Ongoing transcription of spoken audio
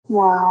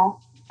Wow.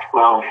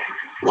 Wow,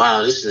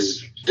 this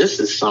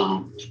is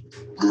some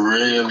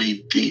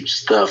really deep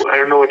stuff. I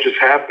don't know what just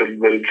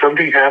happened, but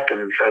something happened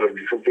inside of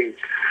me. Something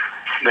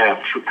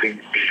snapped, something.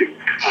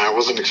 I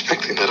wasn't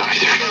expecting that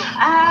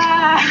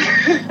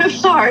either.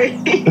 Sorry.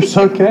 It's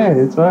okay.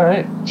 It's all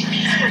right.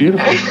 It's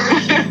beautiful.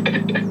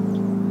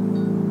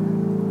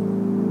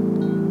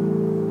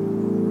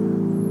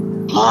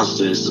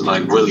 Monster is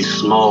like really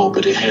small,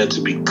 but it had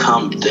to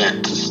become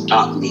that to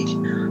stop me.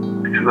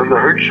 And then the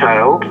hurt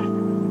child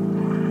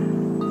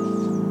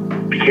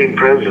became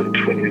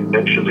present when you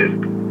mentioned it.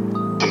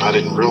 And I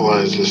didn't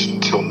realize this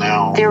until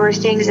now. There were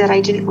things that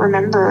I didn't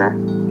remember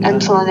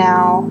until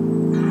now.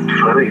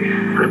 Funny, I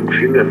haven't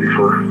seen that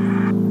before.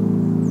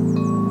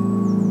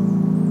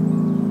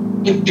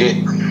 And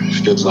it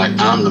feels like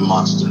I'm the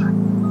monster.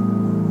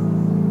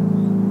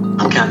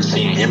 I'm kind of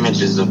seeing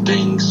images of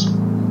things,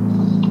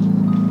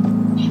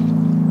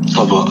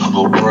 of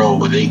a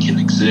world where they can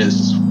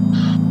exist.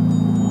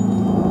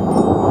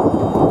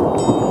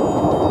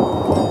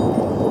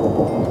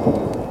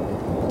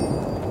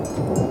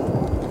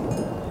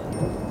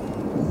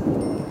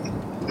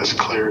 This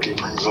clarity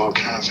brings all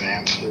kinds of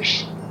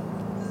answers.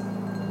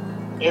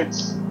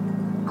 It's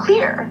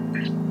clear.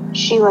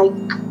 She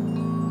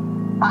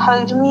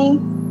hugged me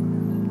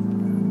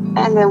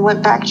and then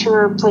went back to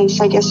her place,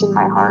 I guess, in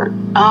my heart.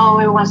 Oh,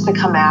 it wants to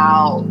come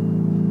out.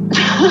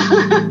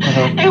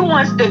 It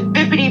wants to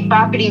bippity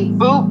boppity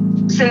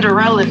boop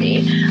Cinderella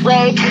me.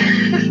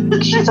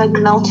 She's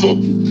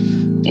melted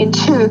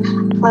into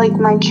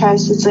my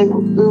chest. It's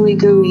ooey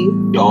gooey.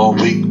 All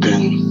week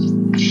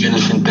been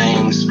finishing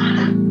things,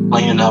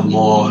 cleaning up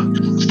more,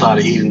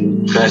 started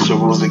eating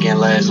vegetables again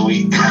last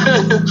week.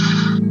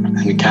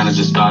 And it kind of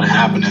just started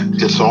happening.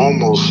 It's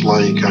almost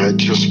like I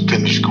just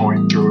finished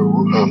going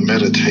through a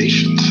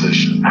meditation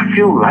session. I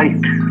feel light.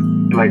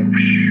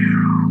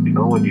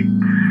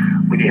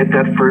 When you hit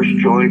that first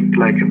joint,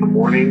 in the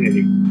morning,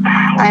 and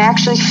I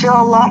actually feel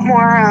a lot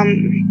more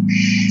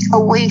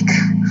awake.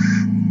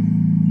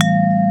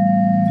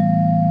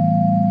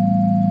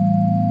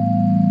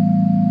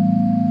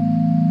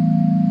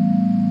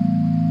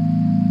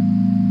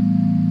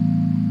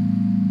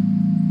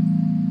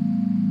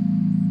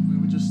 We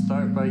would just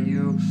start by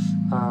you,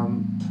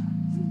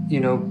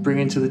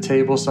 bringing to the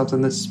table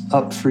something that's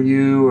up for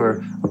you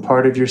or a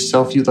part of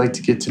yourself you'd like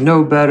to get to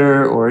know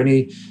better, or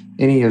any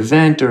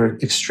event or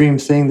extreme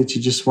thing that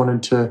you just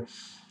wanted to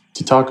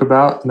talk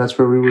about, and that's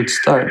where we would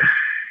start.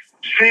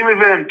 Extreme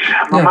event.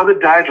 My mother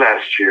died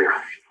last year,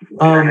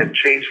 and it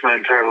changed my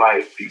entire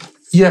life.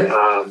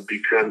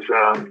 Because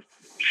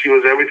she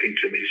was everything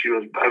to me.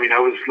 I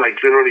was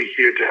literally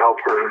here to help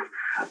her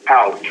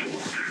out.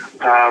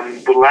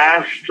 The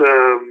last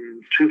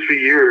 2-3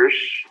 years,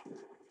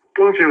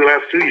 going through the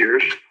last 2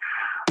 years,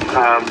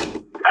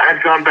 I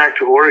had gone back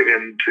to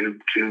Oregon to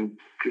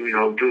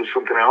do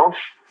something else.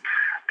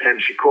 And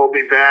she called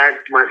me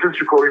back. My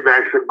sister called me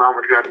back and said Mom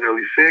had gotten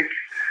really sick.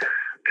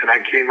 And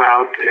I came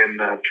out in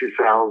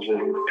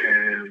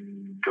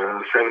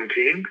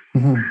 2017.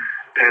 Mm-hmm.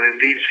 And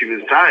indeed, she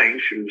was dying.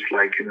 She was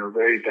in a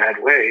very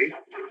bad way.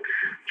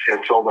 She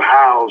had sold the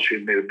house. She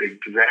had made a big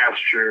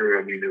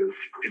disaster. It was,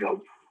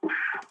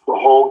 the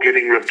whole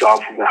getting ripped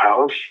off of the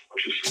house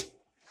just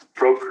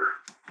broke her.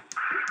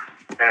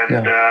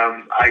 And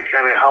I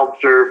kind of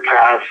helped her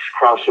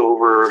cross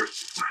over.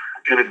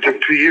 And it took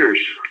 2 years.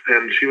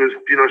 And she was,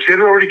 she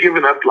had already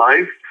given up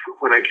life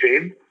when I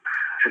came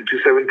in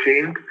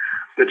 2017,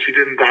 but she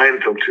didn't die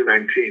until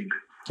 2019.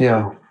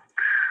 Yeah.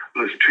 It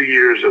was 2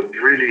 years of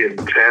really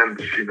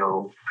intense, I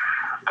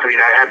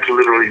had to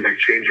literally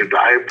change her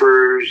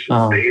diapers,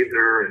 and bathe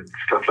her and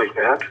stuff like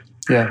that.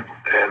 Yeah.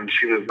 And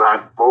she was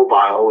not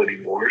mobile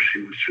anymore.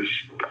 She was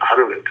just out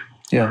of it.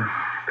 Yeah.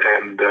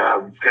 And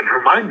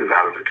her mind was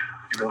out of it.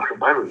 Her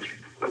mind was,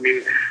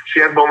 she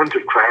had moments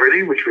of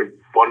clarity, which were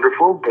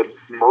wonderful, but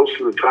most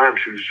of the time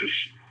she was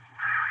just,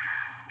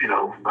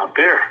 not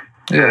there.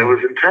 Yeah. And it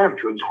was intense.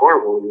 It was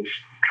horrible. It was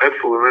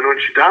dreadful. And then when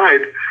she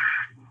died,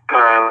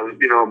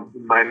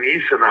 my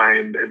niece and I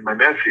and my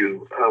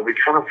nephew, we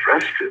kind of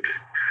rested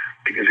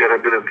because it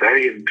had been a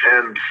very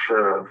intense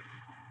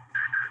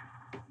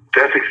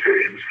death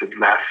experience that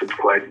lasted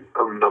quite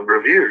a number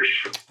of years.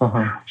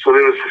 Uh-huh. So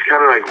there was this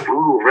kind of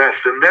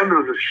rest. And then there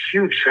was this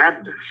huge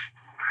sadness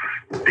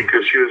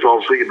because she was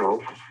also,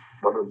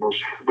 one of the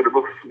most,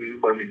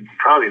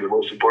 probably the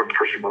most important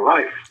person in my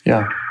life.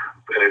 Yeah.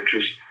 And it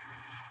just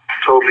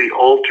totally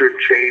altered,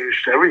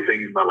 changed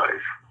everything in my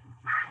life,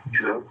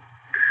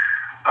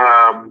 And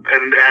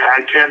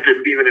I can't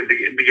even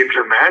begin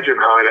to imagine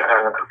how it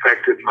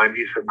affected my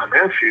niece and my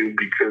nephew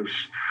because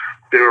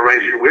they were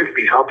right here with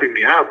me, helping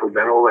me out when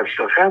all that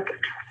stuff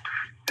happened,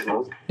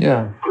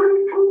 Yeah.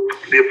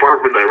 The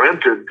apartment I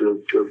rented,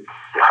 the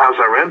house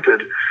I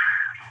rented,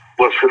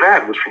 was for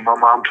that. It was for my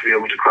mom to be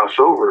able to cross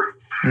over.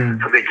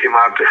 Mm. And they came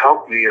out to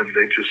help me, and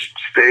they just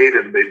stayed,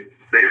 and they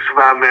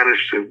somehow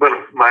managed to. But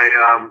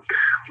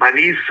my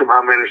niece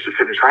somehow managed to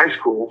finish high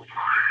school,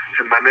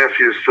 and my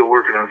nephew is still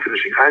working on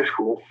finishing high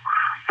school.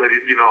 But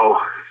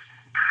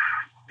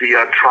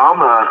the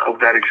trauma of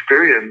that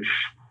experience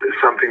is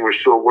something we're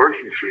still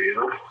working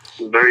through. It's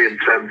a very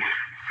intense,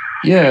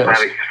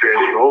 traumatic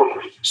experience for all of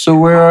us. So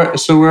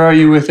where are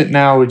you with it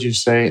now, would you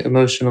say,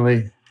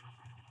 emotionally?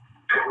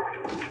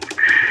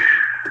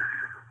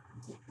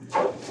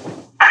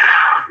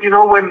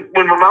 When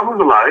my mom was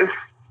alive,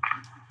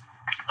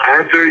 I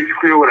had very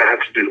clear what I had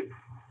to do.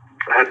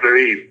 I had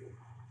very,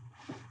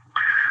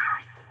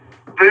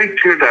 very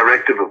clear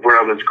directive of where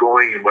I was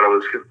going and what I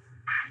was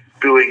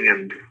doing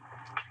and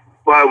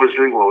why I was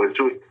doing what I was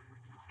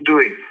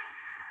doing.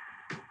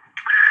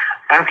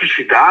 After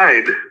she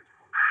died,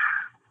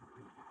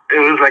 it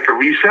was like a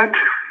reset.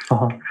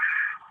 Uh-huh.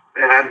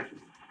 And I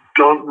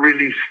don't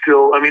really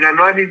still, I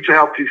know I need to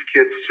help these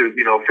kids to,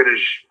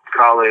 finish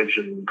college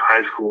and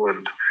high school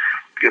and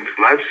get their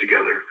lives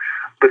together.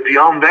 But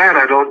beyond that,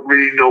 I don't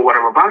really know what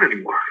I'm about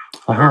anymore.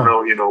 Uh-huh. I don't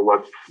know,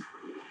 what,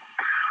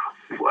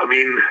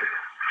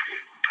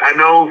 I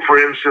know, for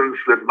instance,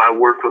 that my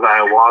work with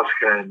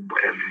ayahuasca and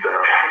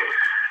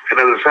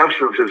other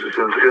substances is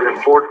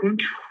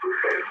important,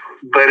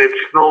 but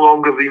it's no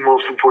longer the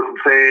most important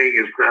thing.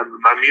 It's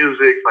my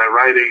music, my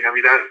writing.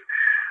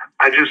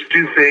 I just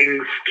do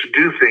things to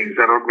do things.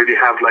 I don't really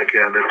have like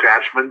an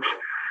attachment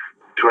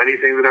to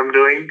anything that I'm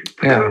doing,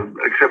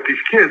 except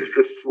these kids.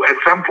 At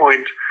some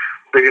point,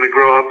 they're going to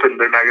grow up and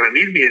they're not going to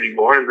need me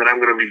anymore, and then I'm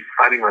going to be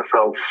finding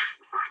myself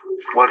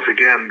once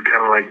again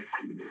kind of like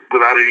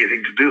without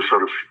anything to do, so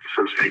to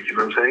speak. You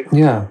know what I'm saying?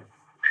 Yeah.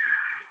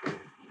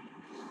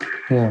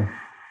 Yeah.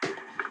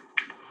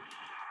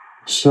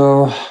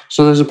 So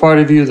there's a part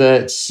of you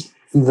that's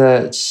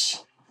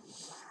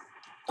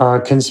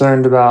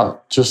concerned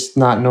about just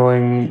not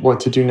knowing what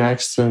to do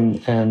next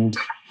and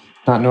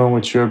not knowing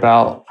what you're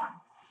about.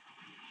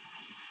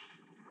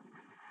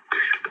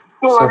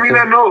 Well, I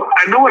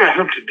know what I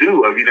have to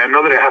do. I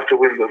know that I have to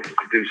win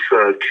this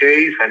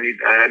case. I need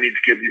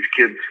to get these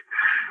kids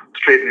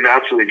straightened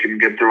out so they can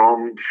get their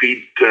own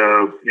feet.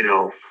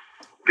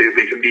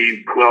 They can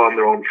be well on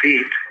their own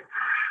feet,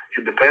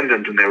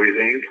 independent and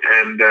everything.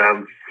 And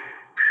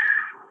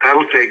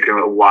that'll take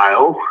a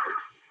while.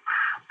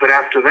 But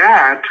after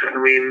that,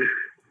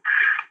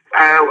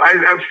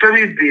 I've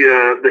studied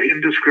the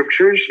Hindu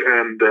scriptures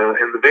and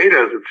in the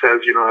Vedas. It says,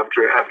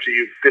 after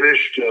you've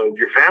finished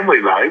your family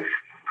life,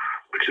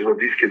 which is what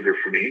these kids are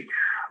for me,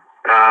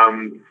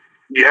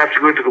 you have to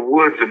go into the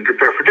woods and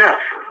prepare for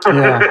death.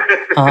 Yeah.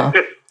 Uh-huh.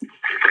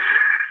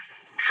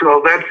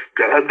 So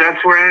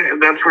that's where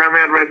I'm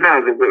at right now.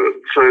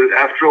 So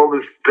after all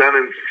this done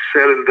and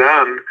said and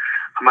done,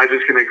 am I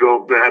just going to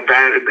go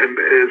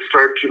and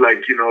start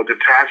to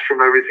detach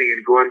from everything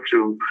and go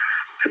into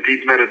a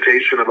deep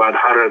meditation about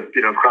how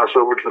to cross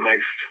over to the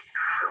next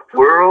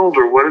world,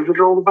 or what is it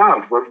all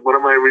about? What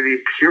am I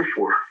really here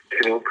for?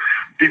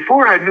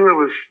 Before I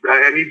knew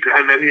I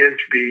needed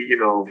to be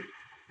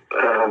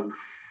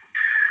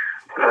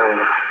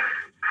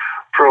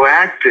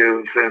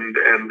proactive and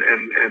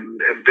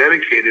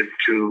dedicated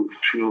to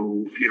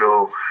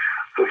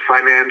the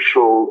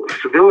financial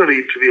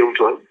stability to be able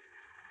to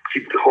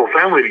keep the whole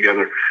family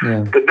together.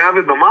 Yeah. But now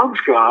that my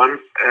mom's gone,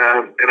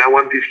 and I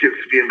want these kids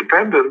to be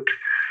independent,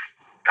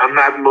 I'm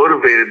not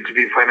motivated to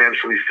be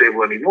financially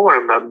stable anymore.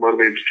 I'm not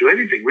motivated to do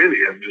anything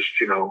really. I'm just,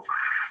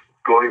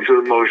 going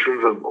through the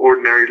motions of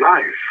ordinary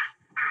life.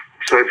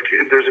 So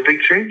there's a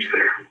big change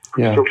there.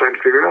 Yeah. I'm still trying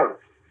to figure it out.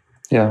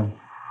 Yeah.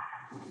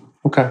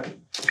 Okay.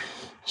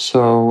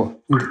 So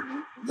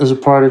there's a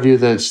part of you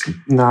that's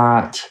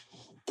not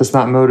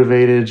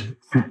motivated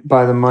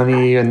by the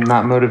money and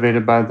not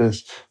motivated by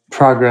this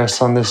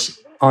progress on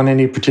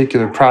any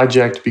particular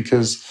project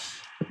because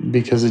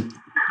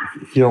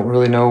you don't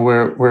really know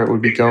where it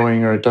would be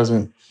going, or it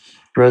doesn't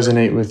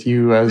resonate with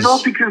you as... No,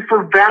 because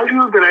the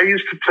value that I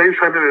used to place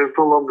on it is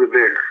no longer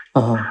there.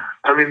 Uh-huh.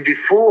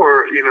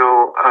 Before,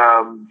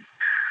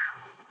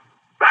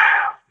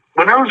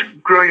 when I was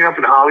growing up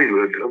in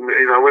Hollywood,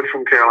 I went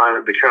from the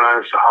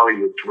Carolinas to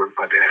Hollywood to work with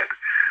my dad,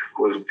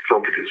 who was a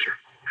film producer.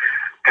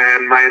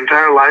 And my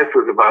entire life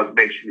was about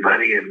making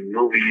money in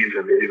movies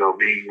and,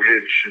 being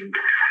rich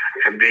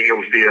and being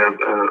able to be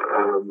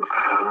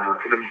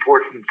an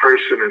important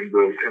person in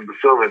the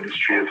film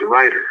industry as a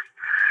writer.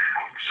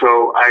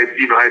 So I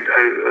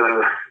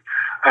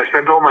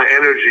spent all my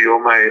energy, all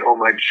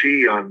my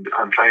chi on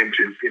trying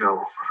to,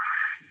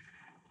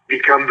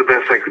 become the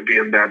best I could be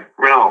in that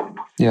realm.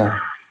 Yeah.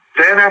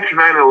 Then after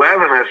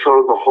 9/11, I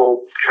saw the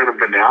whole kind of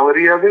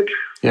banality of it.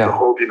 Yeah. The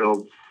whole,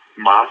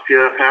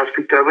 mafia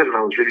aspect of it, and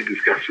I was really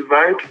disgusted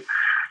by it.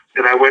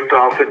 And I went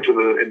off into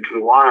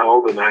the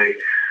wild, and I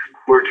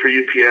worked for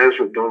UPS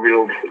with no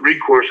real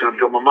recourse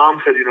until my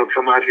mom said,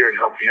 come out here and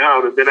help me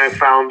out. And then I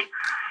found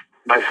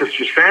my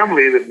sister's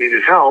family that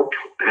needed help,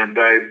 and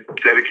I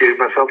dedicated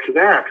myself to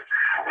that.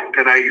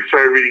 And I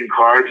started reading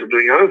cards and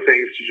doing other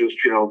things to just,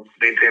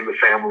 maintain the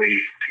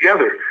family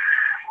together.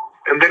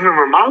 And then when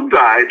my mom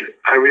died,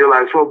 I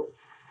realized, well,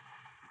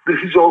 this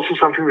is also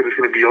something that is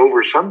going to be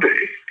over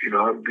someday.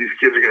 These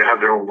kids are going to have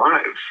their own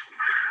lives.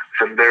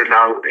 And they're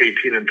now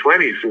 18 and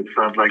 20, so it's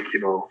not like,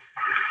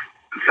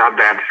 it's not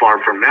that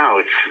far from now.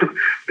 It's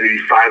maybe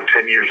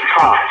 5-10 years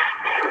tops.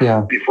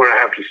 Yeah. Before I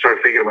have to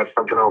start thinking about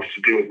something else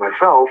to do with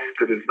myself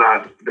that is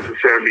not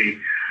necessarily,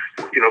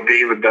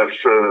 being the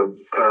best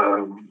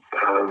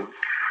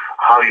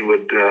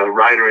Hollywood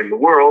writer in the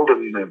world, or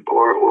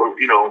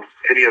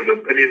any of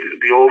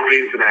the old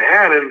dreams that I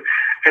had,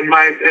 and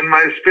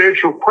my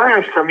spiritual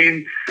quest. I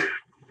mean,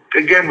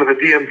 again, with the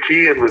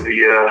DMT and with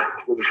the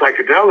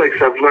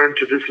psychedelics, I've learned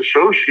to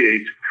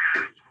disassociate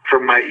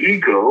from my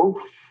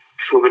ego,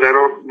 so that I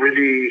don't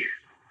really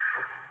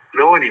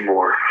know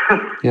anymore.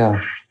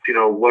 Yeah.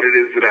 What it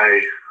is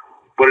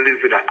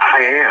that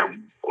I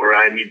am or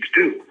I need to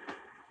do.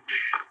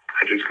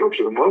 I just go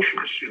through the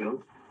motions. Yeah.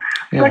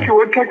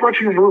 It's like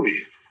watching a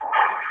movie.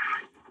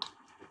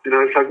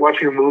 It's like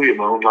watching a movie of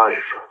my own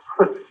life.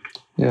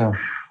 Yeah.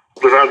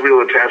 Without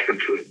real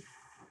attachment to it.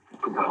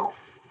 No.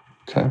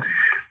 Okay.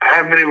 I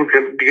haven't been able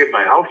to get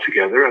my health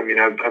together. I mean,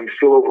 I'm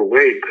still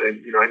overweight,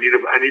 and I need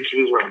to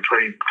lose around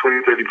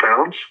 30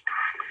 pounds.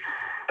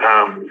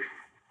 I'm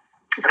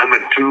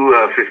at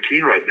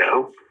 215 right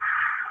now,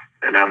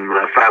 and I'm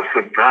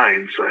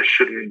 5'9", so I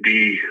shouldn't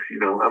be.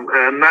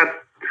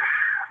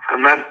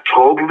 I'm not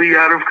totally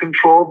out of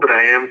control, but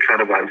I am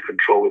kind of out of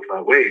control with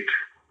my weight.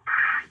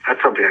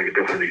 That's something I could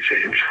definitely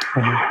change.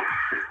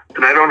 Mm-hmm.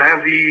 And I don't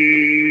have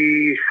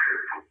the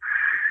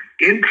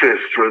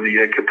interest or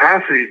the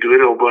capacity to do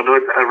it, although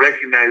I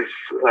recognize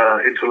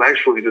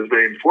intellectually that's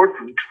very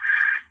important.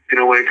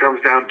 When it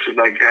comes down to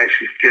like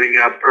actually getting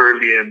up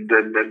early and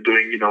then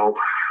doing,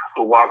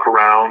 a walk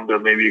around,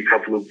 maybe a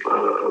couple of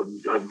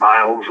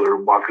miles, or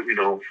walk,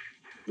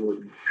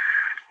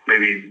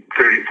 maybe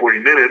 30, 40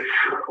 minutes,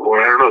 or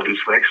I don't know, do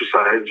some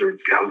exercise or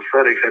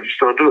calisthenics. I just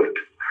don't do it.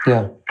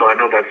 Yeah. So I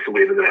know that's the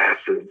way that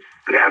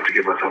I have to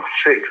get myself in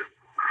shape.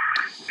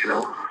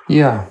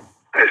 Yeah.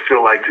 I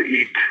still like to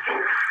eat.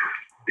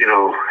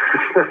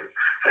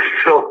 I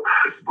still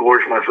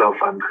gorge myself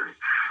on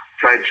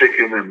fried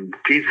chicken and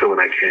pizza when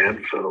I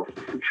can. So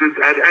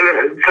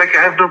it's like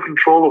I have no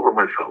control over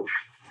myself.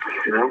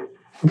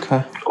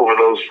 Okay. Over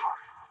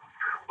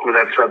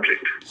that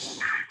subject.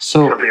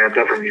 So something I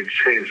definitely need to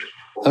change.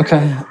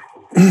 Okay.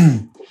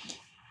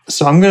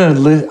 So I'm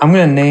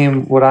gonna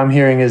name what I'm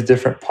hearing as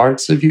different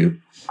parts of you,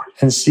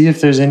 and see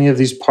if there's any of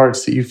these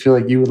parts that you feel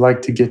like you would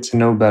like to get to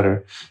know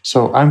better.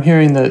 So I'm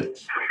hearing that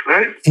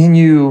in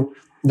you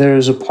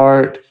there's a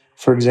part,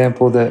 for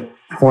example, that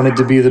wanted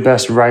to be the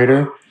best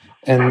writer,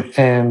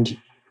 and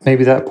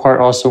maybe that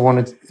part also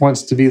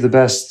wants to be the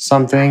best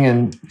something,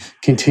 and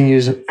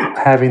continues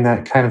having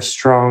that kind of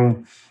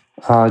strong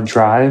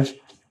drive.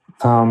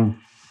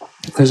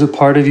 There's a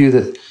part of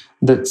you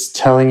that's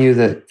telling you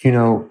that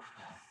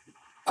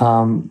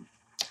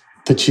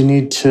that you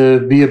need to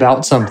be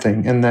about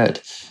something, and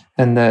that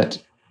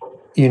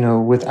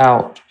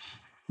without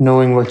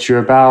knowing what you're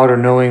about or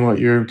knowing what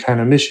your kind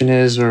of mission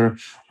is or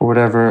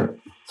whatever,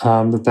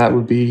 that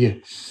would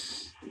be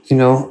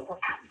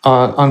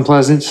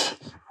unpleasant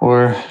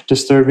or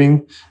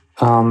disturbing.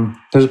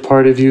 There's a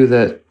part of you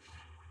that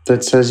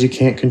says you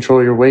can't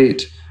control your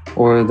weight,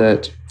 or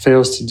that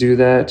fails to do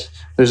that.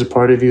 There's a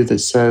part of you that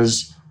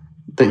says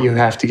that you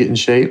have to get in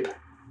shape.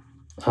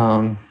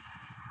 And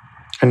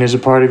there's a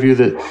part of you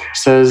that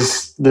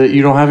says that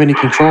you don't have any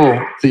control,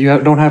 that you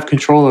don't have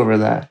control over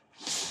that.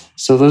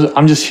 So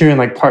I'm just hearing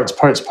like parts,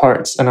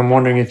 and I'm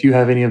wondering if you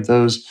have any of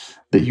those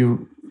that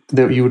you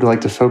would like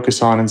to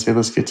focus on and say,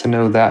 let's get to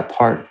know that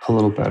part a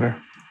little better.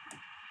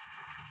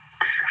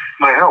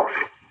 My health.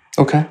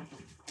 Okay.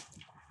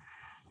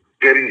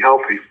 Getting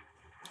healthy.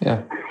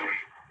 Yeah.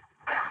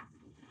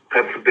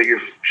 That's the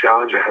biggest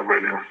challenge I have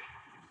right now.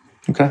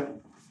 Okay.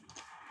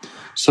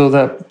 So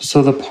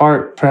the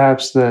part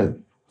perhaps that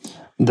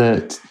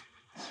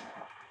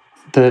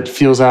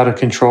feels out of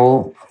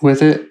control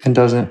with it and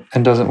doesn't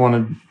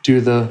want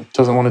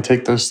to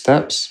take those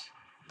steps.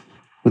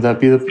 Would that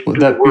be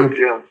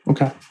yeah.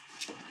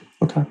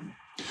 Okay.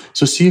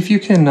 So see if you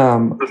can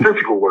the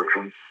physical work.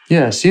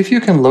 Yeah, see if you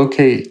can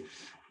locate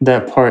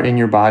that part in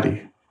your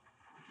body.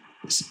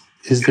 Is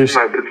there? It's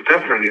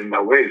definitely in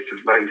my waist.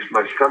 It's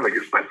my stomach.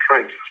 It's my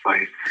trachea. It's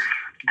my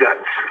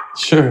guts.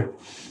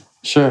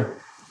 Sure.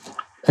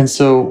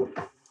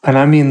 And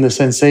I mean the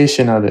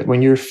sensation of it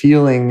when you're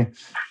feeling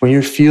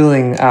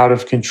out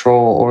of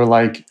control or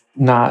like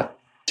not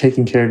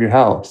taking care of your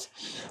health.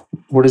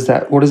 What does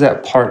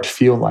that part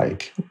feel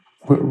like?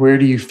 Where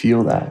do you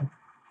feel that?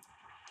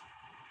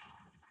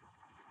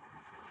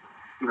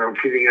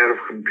 Feeling out of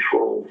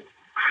control.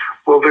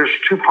 Well, there's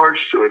two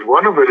parts to it.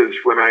 One of it is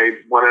when I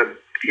want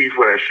to eat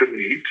what I shouldn't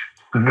eat,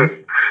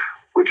 mm-hmm.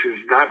 which is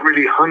not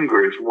really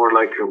hunger. It's more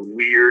like a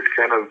weird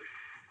kind of,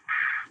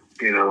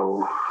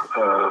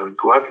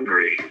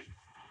 gluttony.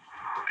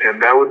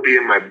 And that would be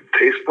in my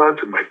taste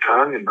buds, in my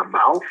tongue, in the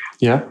mouth.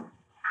 Yeah.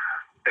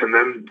 And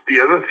then the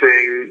other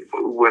thing,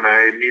 when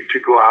I need to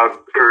go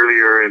out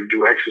earlier and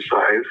do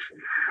exercise,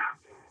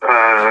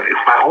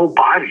 it's my whole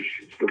body.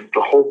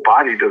 The whole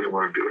body doesn't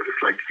want to do it.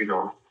 It's like,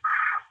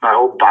 my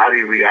whole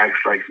body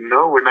reacts like,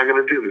 no, we're not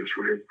going to do this.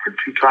 We're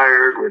too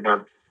tired. We're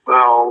not,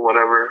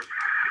 whatever.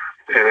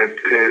 And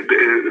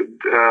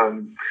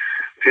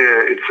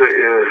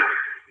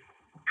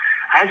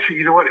actually,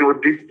 you know what? It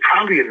would be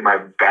probably in my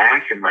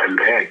back and my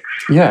legs.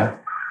 Yeah.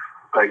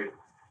 Like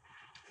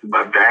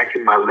my back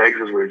and my legs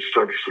is where it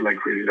starts to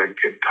like really like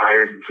get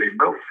tired and say,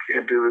 no, I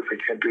can't do this. I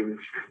can't do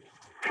this.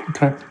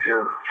 Okay.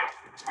 Yeah.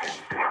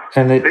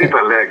 And maybe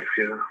my legs.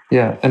 Yeah.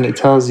 Yeah, and it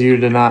tells you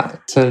to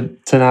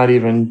not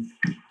even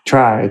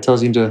try. It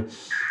tells you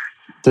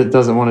that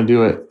doesn't want to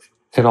do it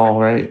at all,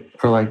 right?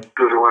 Or like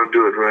doesn't want to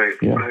do it, right?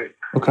 Yeah. Right.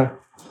 Okay.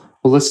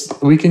 Well,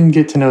 we can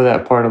get to know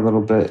that part a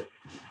little bit,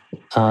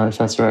 if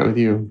that's all right with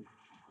you.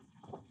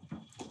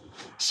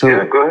 So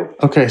yeah, go ahead.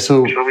 Okay,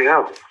 so show me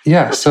how.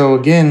 Yeah. So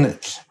again,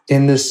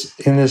 in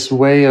this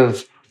way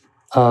of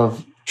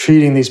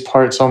treating these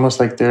parts almost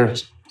like they're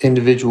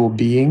individual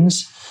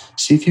beings,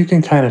 see if you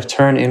can kind of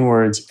turn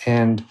inwards,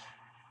 and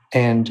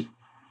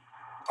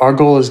our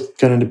goal is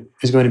going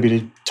to be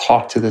to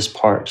talk to this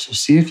part. So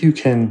see if you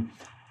can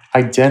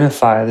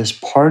identify this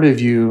part of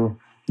you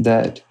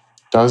that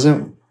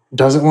doesn't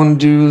want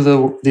to do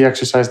the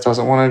exercise,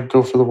 doesn't want to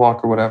go for the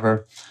walk or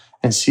whatever,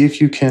 and see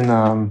if you can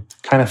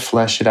kind of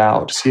flesh it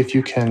out. See if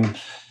you can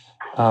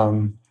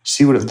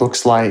see what it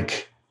looks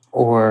like,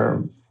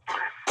 or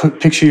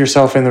picture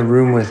yourself in the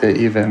room with it,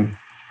 even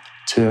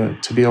to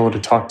be able to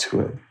talk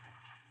to it.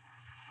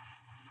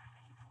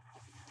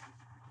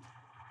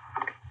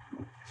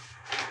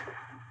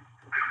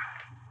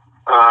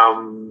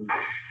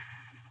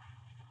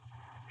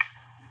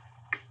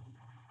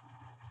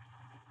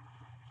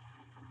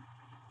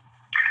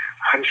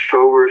 Hunched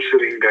over,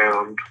 sitting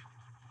down.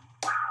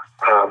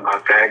 My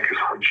back is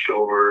hunched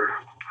over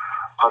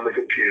on the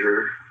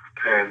computer,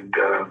 and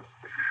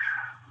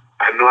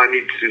I know I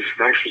need to do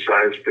some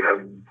exercise, but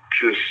I'm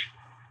just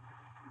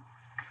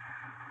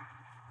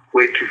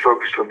way too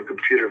focused on the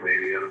computer.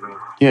 Maybe, I don't know.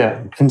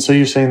 Yeah, and so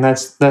you're saying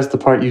that's the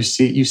part you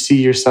see. You see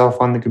yourself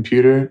on the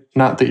computer,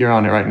 not that you're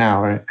on it right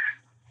now, right?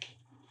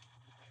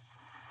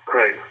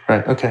 Right.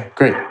 Right. Okay.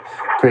 Great.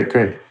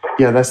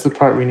 Yeah, that's the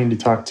part we need to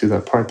talk to,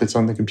 that part that's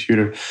on the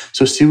computer.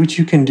 So see what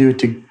you can do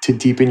to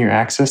deepen your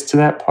access to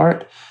that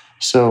part.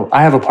 So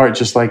I have a part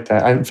just like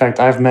that. In fact,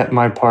 I've met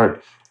my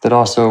part that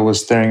also was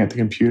staring at the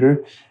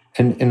computer.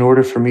 And in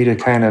order for me to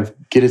kind of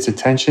get its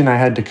attention, I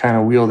had to kind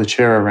of wheel the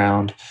chair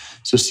around.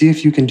 So see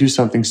if you can do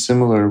something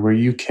similar where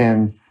you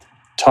can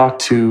talk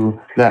to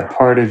that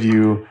part of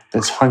you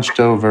that's hunched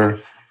over,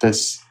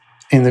 that's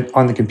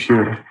on the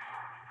computer.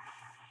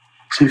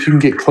 See if you can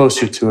get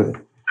closer to it.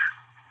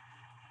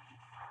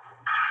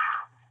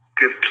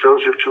 Get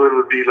closer to it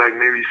would be like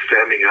maybe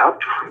standing up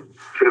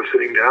instead of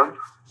sitting down.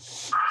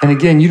 And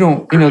again, you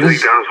don't, sitting down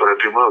is what I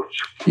do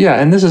most.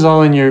 Yeah, and this is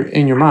all in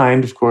your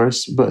mind, of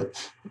course, but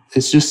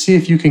it's just see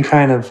if you can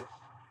kind of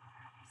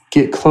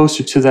get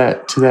closer to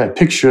that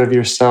picture of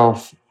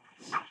yourself,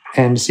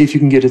 and see if you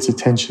can get its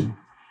attention,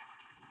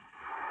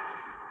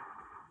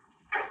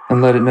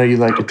 and let it know you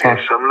like to talk.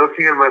 So I'm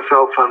looking at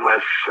myself on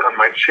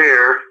my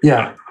chair.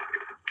 Yeah.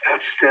 I have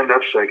to stand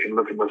up so I can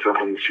look at myself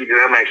on the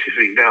chair. I'm actually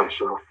sitting down,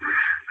 so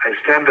I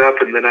stand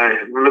up and then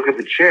I look at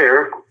the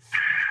chair,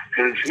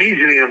 and it's me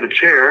sitting on the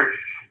chair,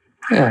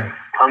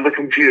 on the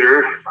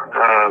computer,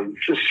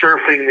 just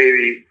surfing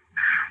maybe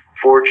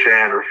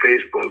 4chan or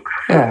Facebook.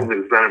 Something that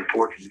is not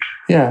important.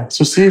 Yeah.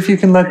 So see if you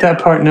can let that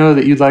part know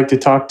that you'd like to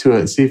talk to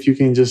it. See if you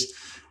can just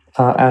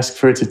ask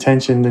for its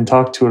attention and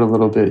talk to it a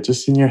little bit,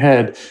 just in your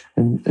head,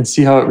 and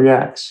see how it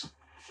reacts.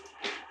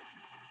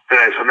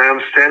 Right, so now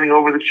I'm standing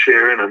over the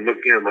chair and I'm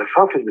looking at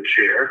myself in the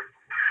chair,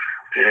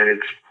 and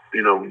it's,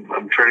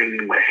 I'm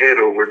turning my head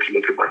over to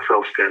look at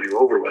myself standing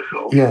over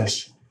myself.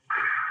 Yes.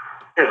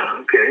 Yeah,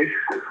 okay.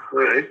 All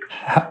right.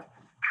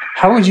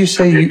 How would you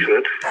say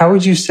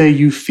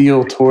you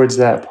feel towards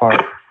that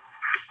part?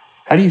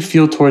 How do you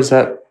feel towards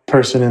that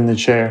person in the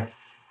chair?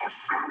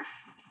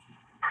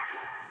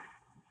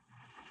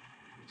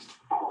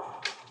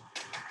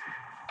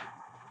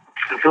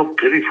 I feel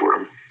pity for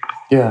him.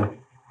 Yeah.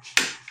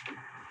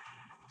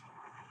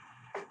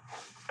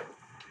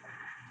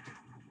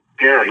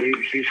 Yeah,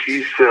 he's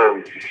he's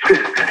a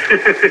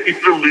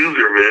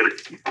loser, man.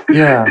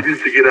 Yeah. He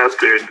needs to get out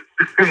there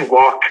and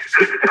walk.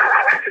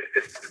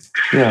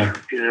 Yeah.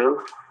 He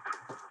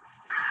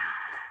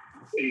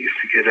needs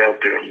to get out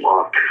there and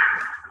walk.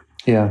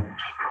 Yeah.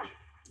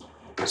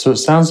 So it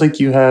sounds like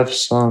you have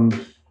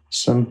some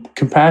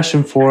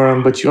compassion for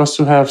him, but you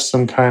also have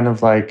some kind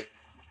of a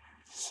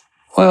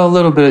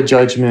little bit of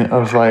judgment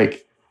of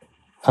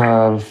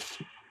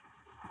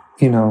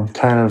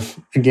kind of,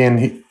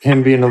 again,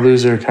 him being a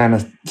loser kind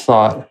of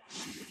thought.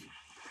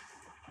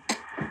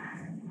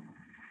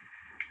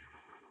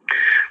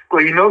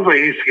 Well, he knows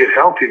he needs to get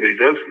healthy, but he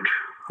doesn't.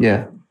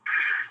 Yeah.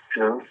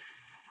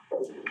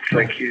 It's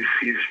like he's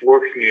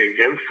working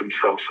against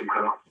himself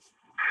somehow.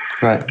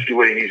 Right. To do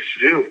what he needs to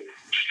do,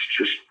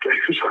 just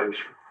exercise.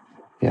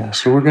 Yeah.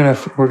 So we're gonna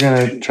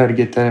try to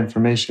get that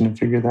information and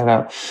figure that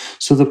out.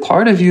 So the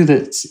part of you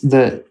that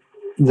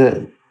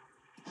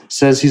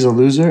says he's a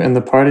loser, and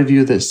the part of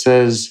you that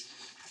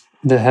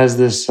has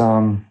this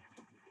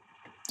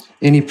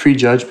any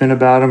prejudgment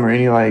about him, or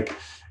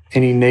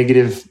any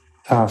negative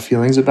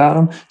feelings about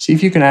him. See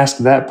if you can ask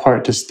that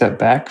part to step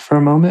back for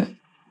a moment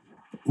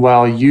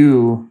while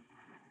you,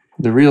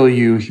 the real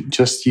you,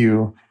 just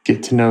you,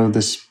 get to know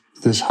this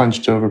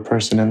hunched over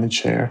person in the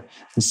chair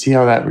and see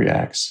how that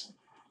reacts.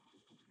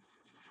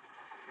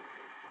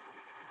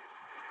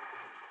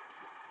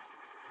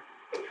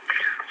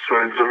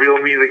 So is the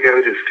real me the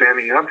guy that's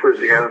standing up, or is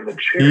the guy in the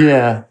chair?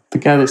 Yeah, the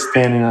guy that's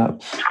standing up.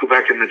 Let's go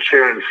back in the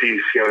chair and see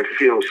how it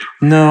feels.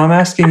 No, I'm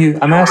asking you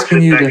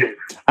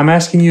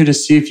to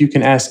see if you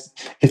can ask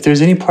if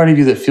there's any part of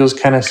you that feels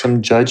kind of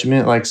some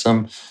judgment, like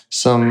some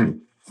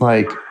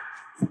like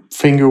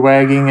finger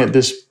wagging at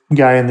this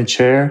guy in the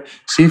chair.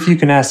 See if you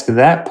can ask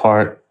that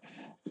part,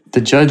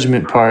 the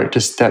judgment part, to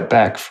step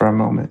back for a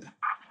moment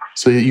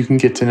so that you can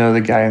get to know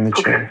the guy in the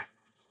chair.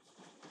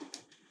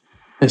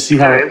 And see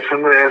how. So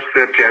I'm going to ask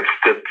that guy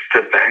to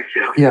step back.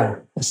 Yeah. Yeah.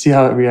 And see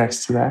how it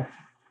reacts to that.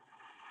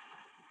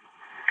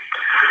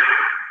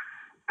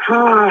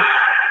 All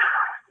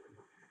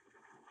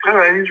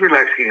right. He's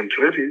relaxing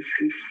into it. He's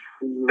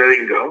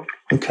letting go.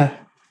 Okay.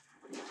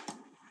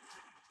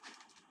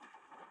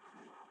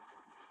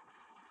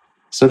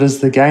 So does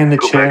the guy in the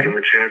chair? Back in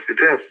the chair to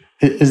death.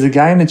 Is the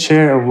guy in the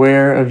chair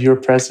aware of your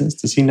presence?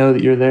 Does he know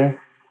that you're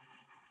there?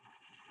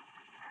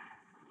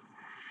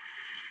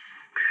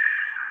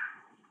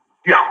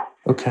 Yeah.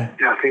 Okay.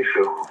 Yeah, I think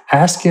so.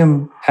 Ask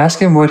him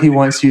what he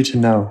wants you to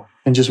know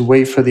and just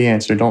wait for the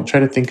answer. Don't try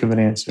to think of an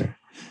answer.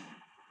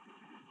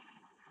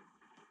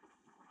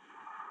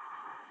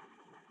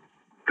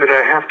 That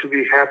I have to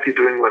be happy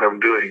doing what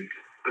I'm doing,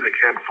 that I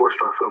can't force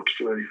myself to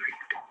do anything.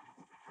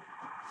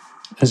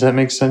 Does that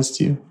make sense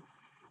to you?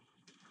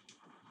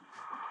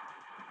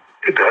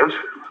 It does.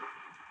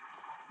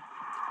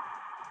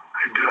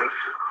 It does.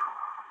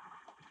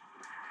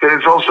 And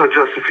it's also a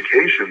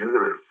justification, isn't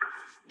it?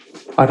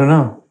 I don't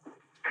know.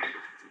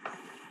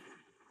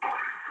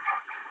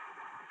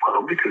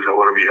 Well, because I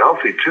want to be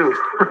healthy too.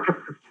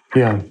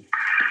 Yeah.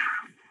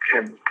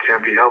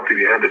 Can't be healthy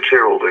behind a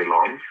chair all day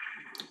long.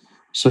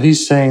 So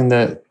he's saying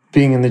that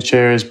being in the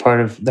chair is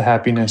part of the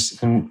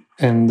happiness and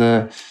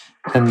the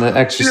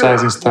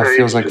exercising stuff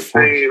feels like force.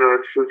 Saying,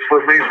 it's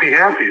what makes me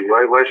happy.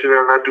 Why should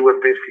I not do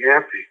what makes me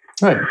happy?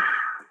 Right.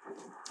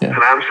 Yeah.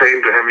 And I'm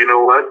saying to him, you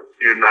know what?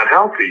 You're not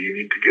healthy. You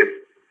need to get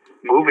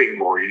moving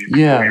more. You need to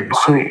move your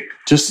body.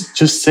 So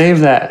just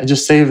save that.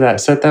 Just save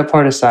that. Set that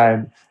part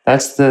aside.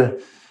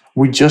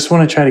 We just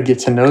want to try to get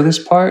to know this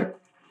part,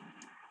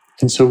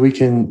 and so we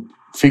can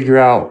figure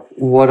out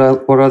what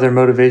other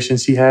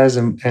motivations he has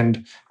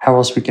and how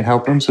else we can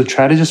help him. So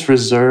try to just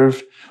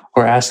reserve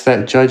or ask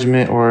that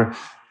judgment or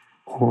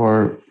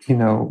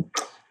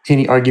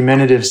any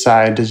argumentative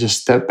side to just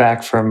step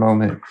back for a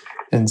moment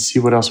and see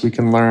what else we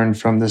can learn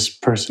from this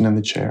person in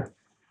the chair.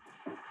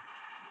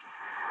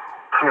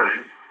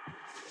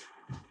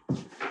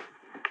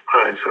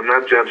 All right, so I'm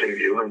not judging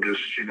you. I'm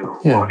just,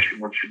 watching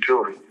what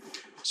you're doing.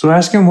 So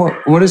ask him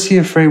what is he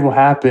afraid will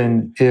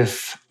happen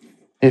if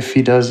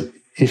he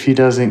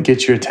doesn't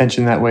get your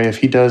attention that way, if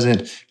he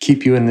doesn't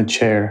keep you in the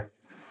chair.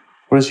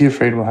 What is he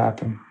afraid will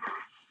happen?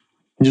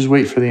 And just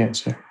wait for the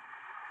answer.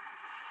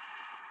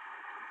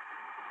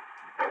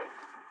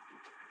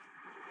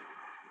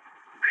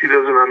 He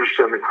doesn't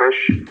understand the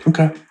question.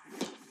 Okay.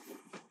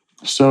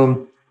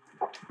 So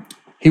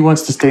he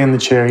wants to stay in the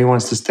chair. He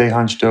wants to stay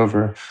hunched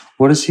over.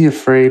 What is he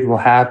afraid will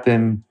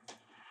happen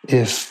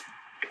if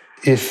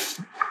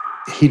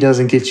he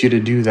doesn't get you to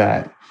do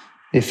that?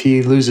 If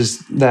he loses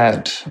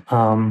that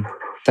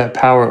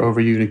power over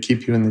you to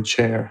keep you in the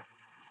chair?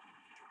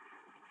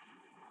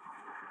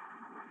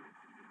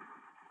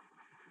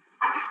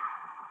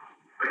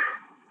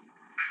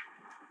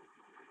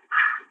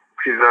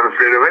 He's not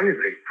afraid of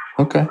anything.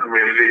 Okay. I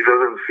mean, he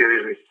doesn't see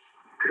anything.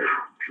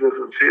 He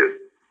doesn't see it.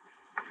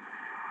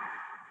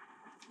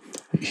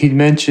 He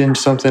mentioned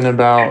something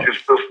about... He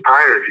just feels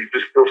tired. He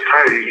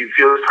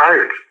feels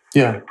tired.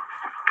 Yeah.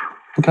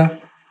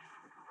 Okay.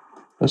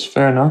 That's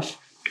fair enough.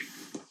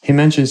 He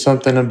mentioned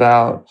something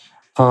about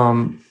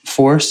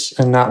force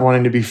and not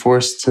wanting to be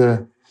forced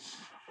to...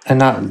 and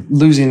not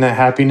losing that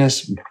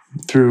happiness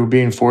through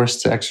being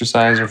forced to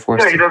exercise or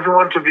forced he doesn't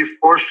want to be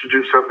forced to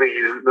do something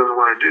he doesn't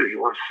want to do. He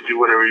wants to do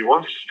whatever he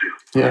wants to do.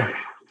 Yeah.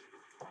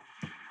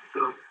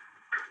 So.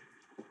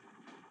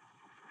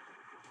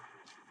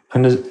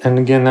 And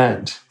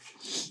again,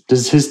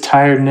 does his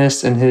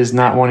tiredness and his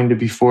not wanting to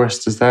be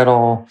forced, does that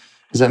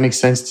make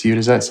sense to you?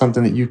 Is that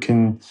something that you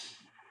can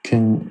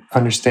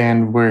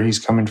understand where he's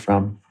coming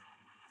from?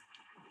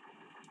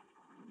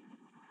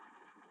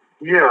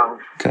 Yeah.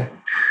 Okay.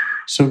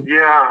 So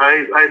yeah,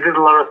 I did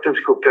a lot of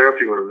physical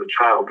therapy when I was a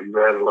child. We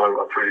had a lot of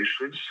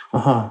operations.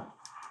 Uh-huh.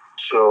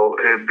 So,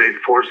 and they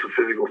forced the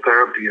physical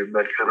therapy, and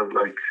that kind of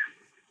like,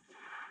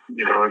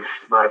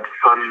 it's not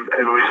fun.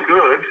 It was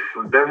good, it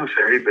was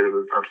necessary, but it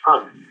was not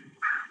fun.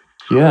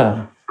 So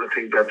yeah. I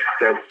think that's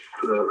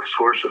the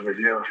source of it.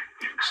 Yeah.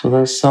 So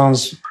that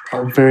sounds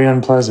very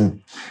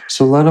unpleasant.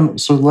 So let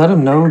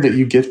him know that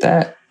you get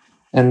that,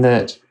 and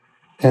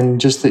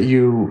just that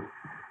you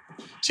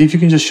see if you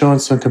can just show him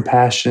some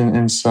compassion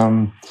and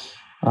some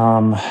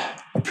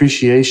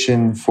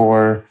appreciation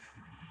for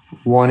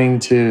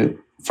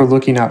for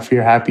looking out for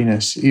your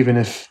happiness, even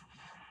if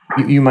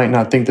you might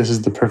not think this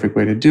is the perfect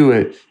way to do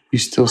it. You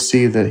still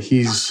see that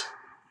he's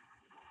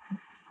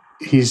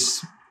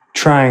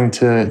trying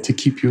to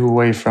keep you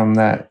away from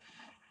that,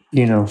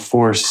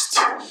 forced,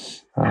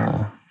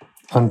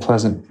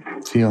 unpleasant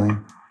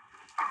feeling.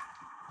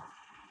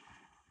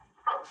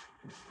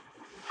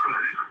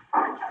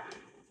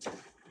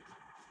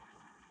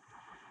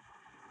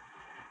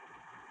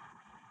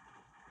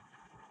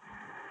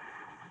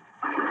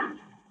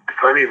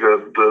 Funny,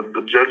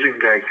 the judging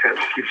guy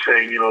keeps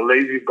saying,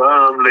 lazy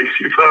bum,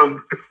 lazy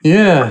bum.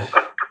 Yeah.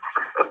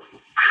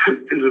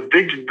 There's a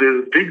big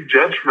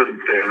judgment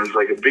there. There's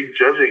like a big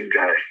judging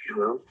guy,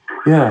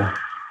 Yeah.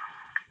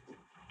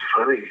 It's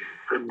funny.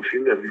 I haven't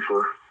seen that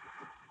before.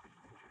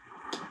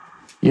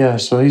 Yeah,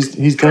 so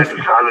he's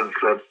definitely silence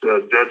that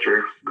the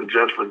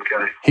judgment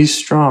guy. He's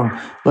strong.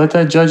 Let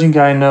that judging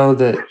guy know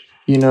that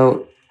he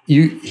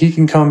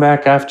can come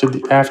back after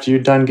you're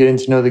done getting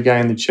to know the guy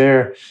in the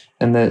chair,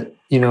 and that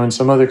in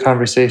some other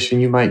conversation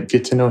you might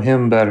get to know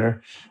him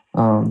better.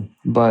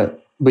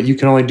 But you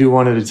can only do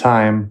one at a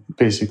time,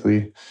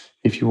 basically,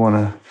 if you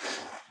want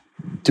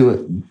to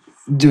do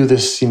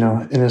this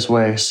in this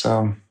way.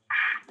 So.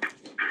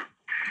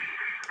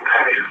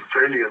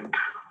 Brilliant.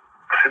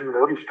 I hadn't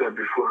noticed that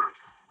before.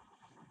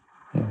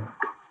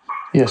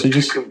 Yeah, so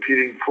just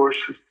competing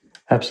forces.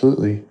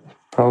 Absolutely.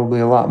 Probably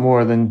a lot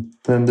more than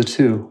the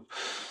two.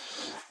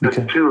 Yeah.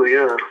 I'm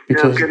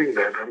getting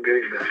that.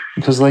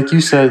 Because like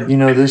you said,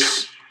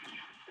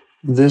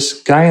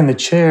 this guy in the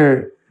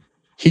chair,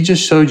 he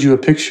just showed you a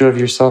picture of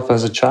yourself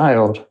as a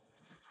child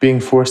being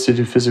forced to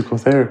do physical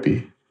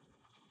therapy.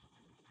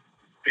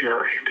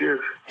 Yeah, he did.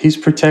 He's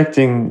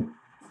protecting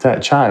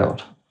that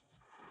child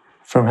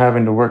from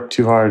having to work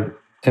too hard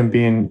and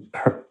being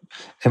hurt,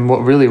 and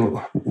what really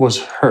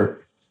was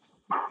hurt.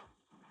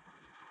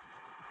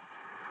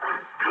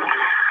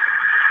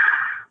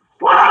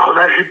 Wow,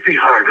 that hit me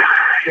hard.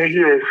 Yeah, he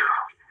is.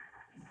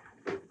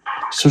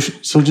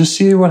 So just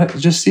see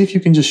if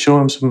you can just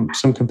show him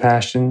some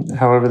compassion,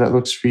 however that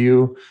looks for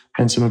you,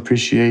 and some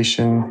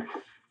appreciation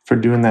for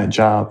doing that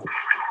job.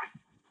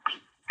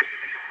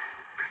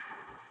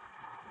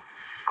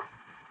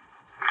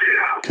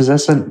 Yeah. Because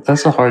that's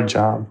a hard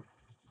job.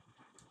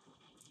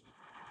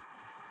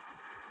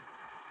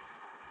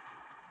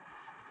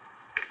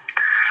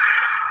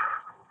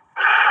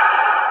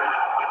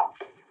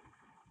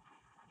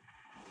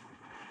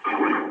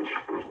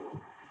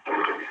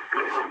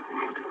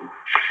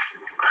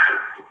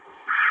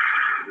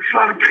 A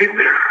lot of pain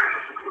there.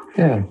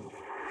 Yeah.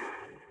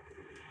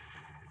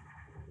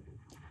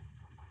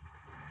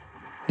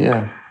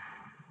 Yeah.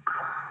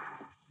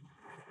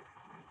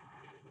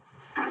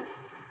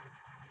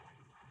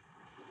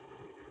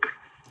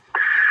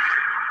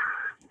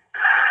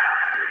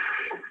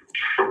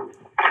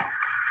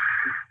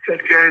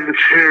 That guy in the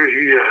chair,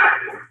 he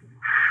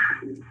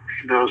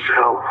knows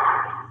hell.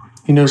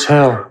 He knows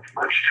hell.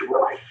 Much too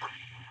well.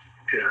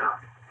 Yeah.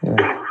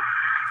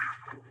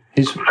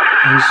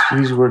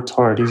 He's worked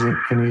hard. He's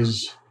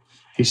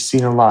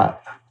seen a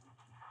lot.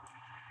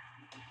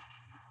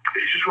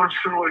 He just wants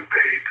to avoid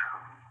pain.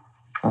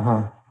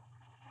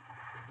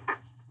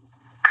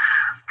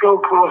 It all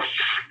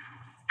costs.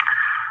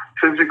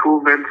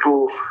 Physical,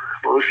 mental,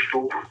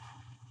 emotional.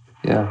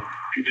 Yeah.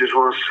 He just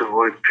wants to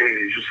avoid pain.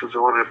 He just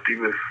doesn't want to be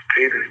with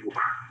pain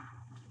anymore.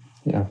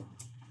 Yeah.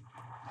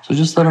 So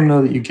just let him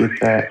know that you get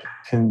that,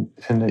 and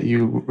that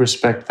you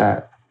respect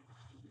that,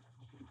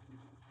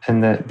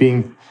 and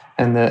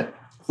that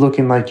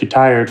looking like you're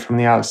tired from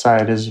the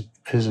outside is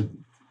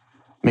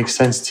makes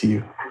sense to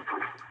you.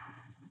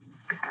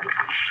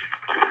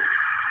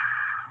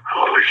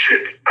 Holy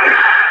shit.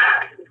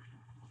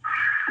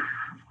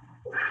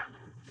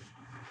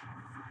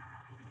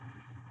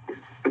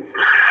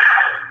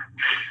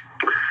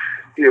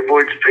 He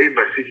avoids pain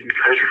by seeking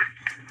pleasure.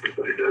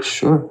 Everybody does.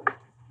 Sure.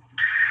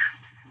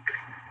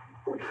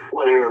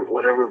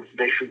 Whatever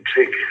makes him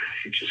tick,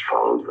 he just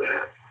follows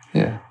that.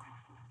 Yeah.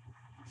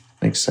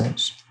 Makes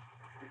sense.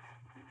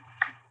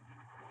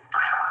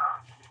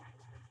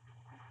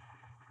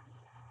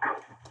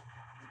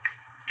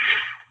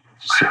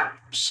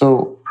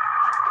 So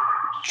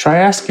try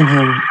asking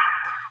him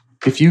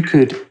if you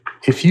could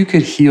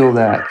heal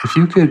that, if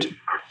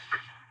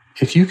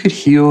you could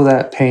heal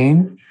that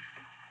pain,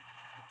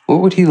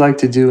 what would he like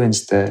to do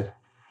instead?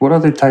 What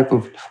other job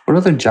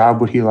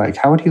would he like?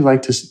 How would he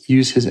like to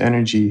use his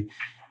energy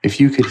if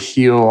you could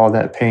heal all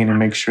that pain and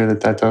make sure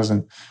that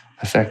doesn't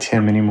affect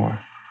him anymore?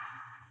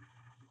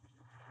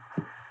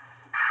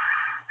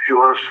 He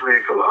wants to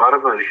make a lot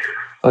of money.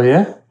 Oh,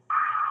 yeah?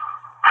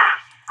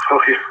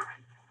 Oh, yeah.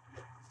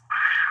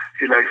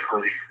 He likes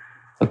money.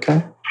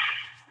 Okay.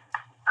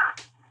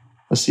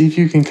 Let's see if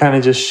you can kind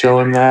of just show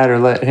him that, or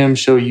let him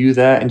show you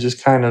that, and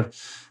just kind of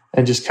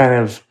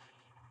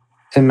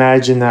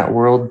imagine that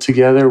world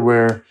together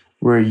where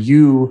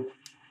you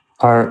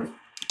are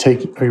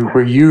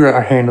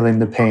handling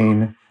the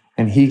pain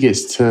and he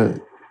gets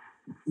to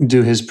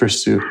do his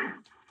pursuit.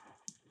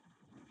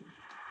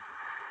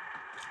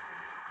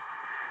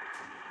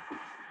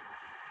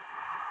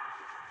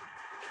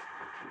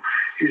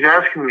 He's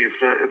asking me if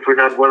we're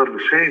not one and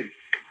the same.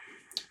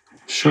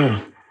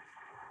 Sure.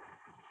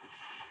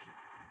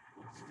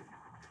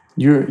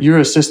 You're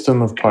a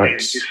system of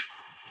parts.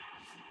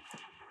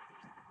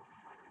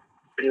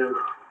 Yeah.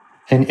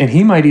 And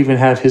he might even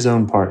have his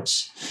own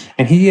parts.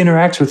 And he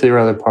interacts with your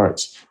other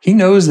parts. He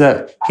knows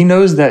that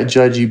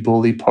judgy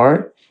bully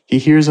part. He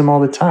hears them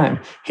all the time.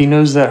 He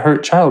knows that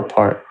hurt child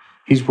part.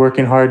 He's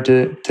working hard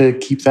to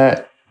keep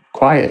that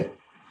quiet.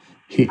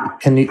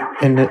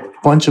 And a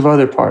bunch of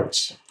other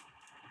parts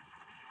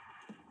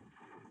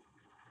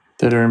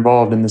that are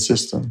involved in the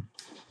system.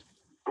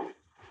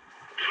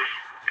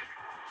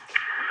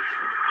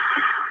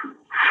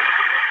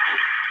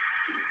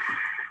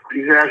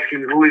 He's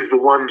asking who is the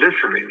one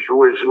listening?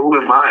 Who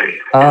am I?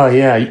 Oh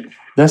yeah,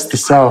 that's the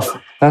self.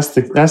 That's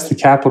the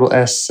capital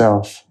S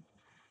self.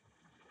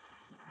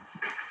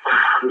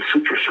 The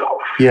super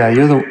self. Yeah,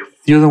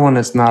 you're the one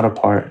that's not a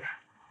part.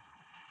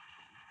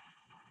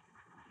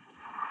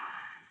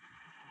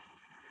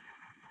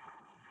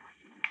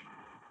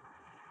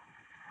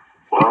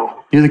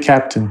 Wow. You're the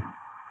captain.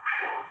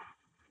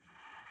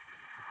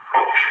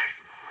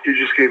 You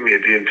just gave me a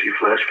DMT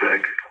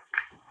flashback.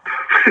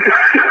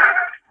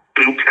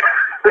 Boop.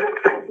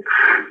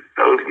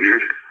 That was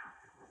weird.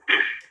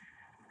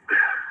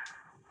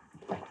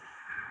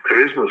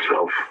 There is no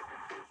self.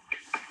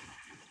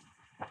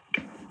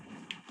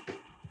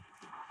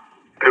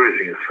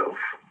 Everything is self.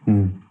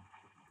 Mm.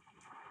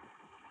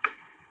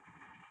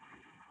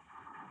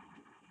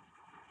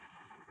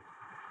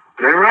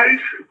 Is that right?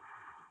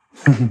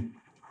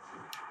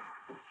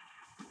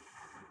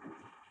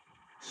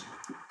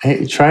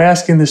 Hey, try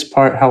asking this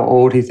part how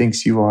old he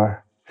thinks you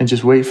are, and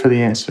just wait for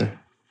the answer.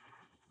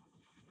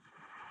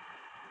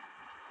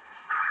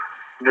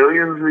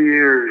 Millions of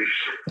years.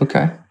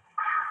 Okay.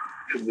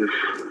 In this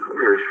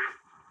earth.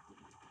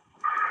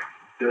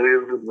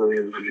 Millions and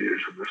millions of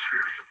years in this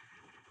earth.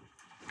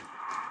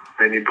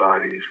 Many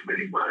bodies,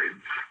 many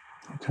minds.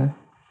 Okay.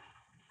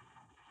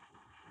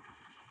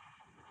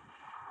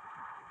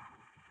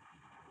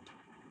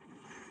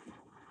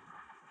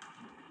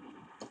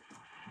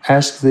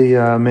 Ask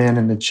the man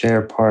in the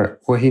chair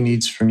part what he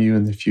needs from you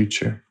in the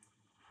future.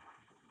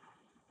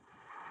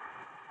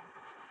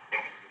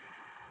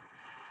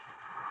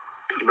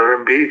 To let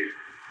him be.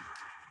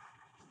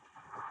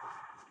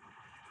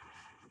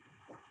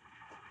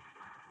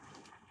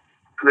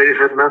 And then he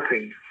said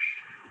nothing.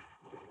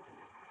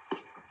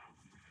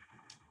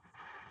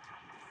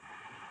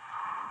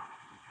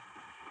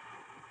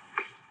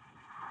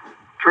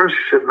 First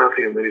he said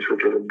nothing, and then he said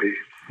let him be.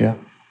 Yeah.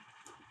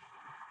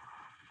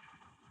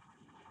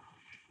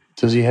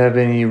 Does he have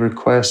any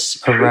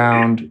requests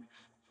around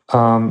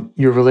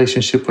your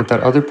relationship with that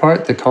other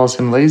part that calls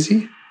him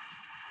lazy?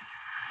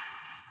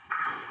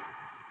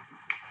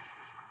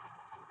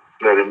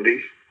 Let him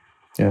be.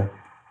 Yeah.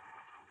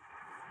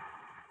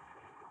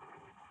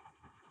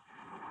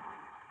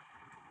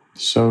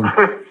 So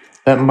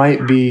that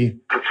might be...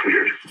 That's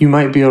weird. You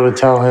might be able to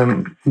tell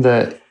him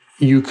that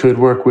you could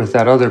work with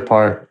that other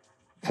part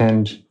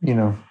and, you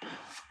know,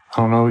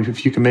 I don't know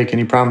if you can make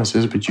any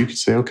promises, but you could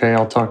say, okay,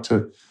 I'll talk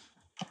to...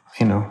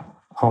 You know,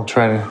 I'll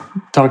try to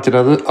talk to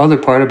the other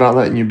part about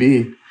letting you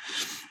be.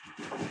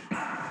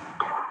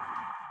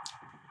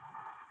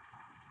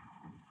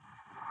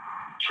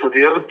 So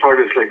the other part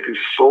is like this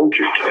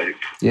soldier type.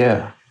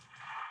 Yeah.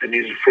 And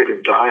he's afraid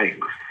of dying.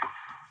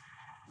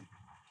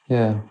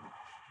 Yeah.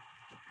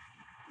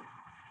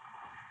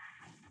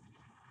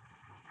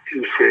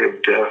 He's afraid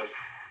of death.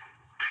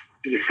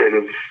 He's afraid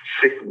of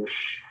sickness.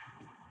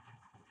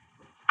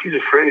 He's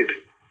afraid.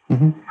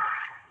 Mm-hmm.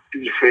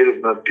 He's afraid of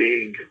not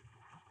being.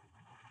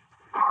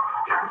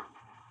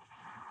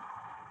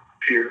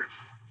 Fear.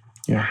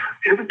 Yeah.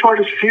 The other part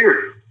is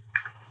fear.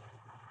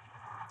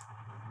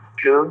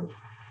 You know?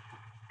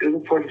 The other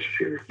part is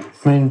fear.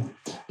 I mean,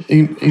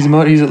 he's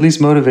at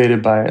least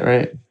motivated by it,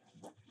 right?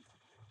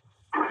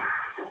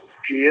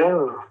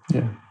 Yeah.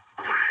 Yeah.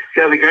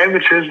 Yeah, the guy in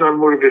the chair is not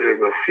motivated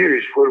by fear.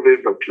 He's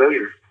motivated by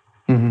pleasure.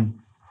 Mm-hmm.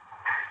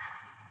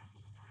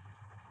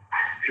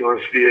 He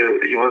wants to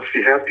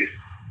be happy.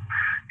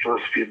 He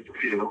wants to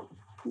be, you know,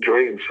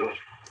 enjoying himself.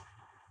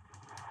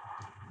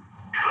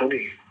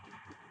 Honey.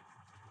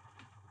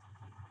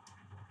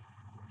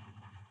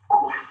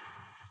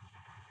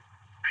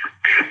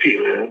 Trippy,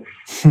 man.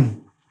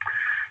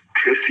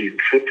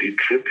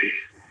 Trippy.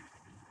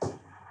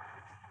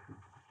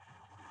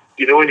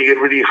 You know when you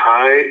get really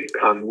high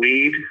on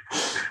weed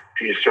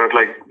and you start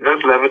like,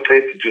 not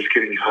levitate, but just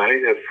getting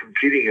high? That's from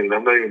feeding and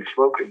I'm not even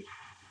smoking.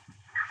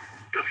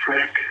 The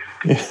frack.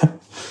 Yeah.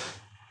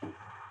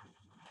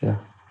 Yeah.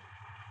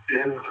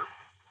 Yeah.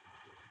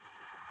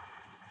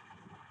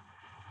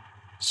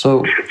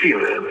 So trippy,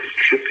 man. It's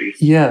trippy.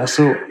 Yeah,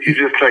 so you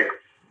just like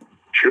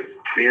trip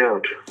me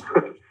out.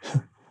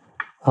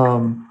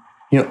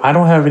 You know, I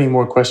don't have any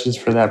more questions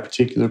for that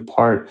particular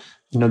part.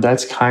 You know,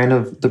 that's kind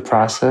of the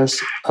process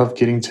of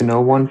getting to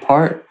know one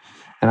part.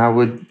 And I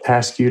would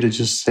ask you to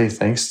just say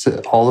thanks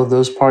to all of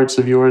those parts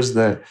of yours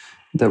that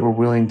that were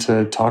willing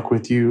to talk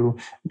with you,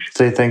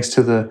 say thanks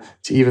to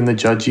even the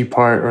judgy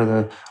part or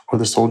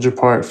the soldier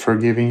part for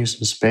giving you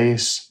some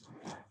space.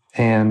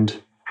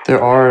 And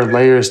there are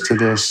layers to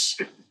this.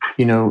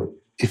 You know,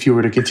 if you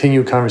were to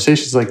continue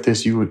conversations like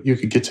this, you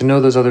could get to know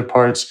those other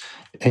parts,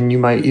 and you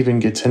might even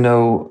get to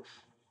know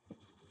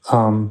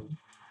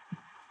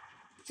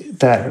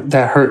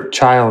that hurt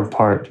child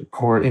part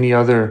or any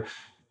other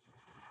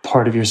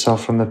part of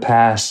yourself from the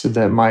past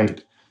that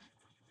might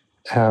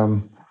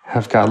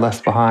have got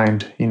left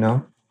behind, you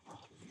know?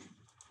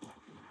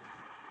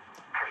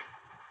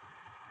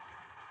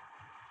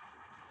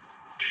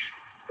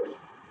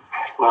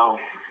 Well,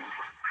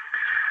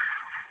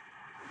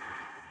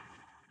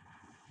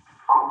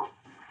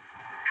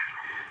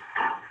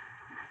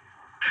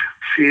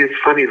 see, it's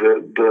funny.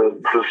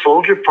 The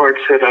soldier part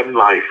said, "I'm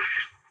life.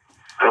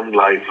 I'm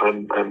life.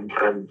 I'm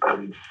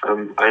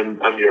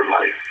your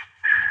life."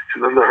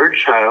 And then the hurt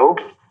child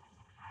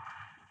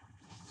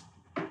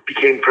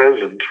became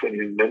present when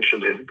you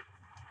mentioned him.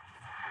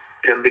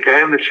 And the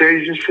guy in the chair,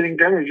 he's just sitting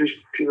down, he's just,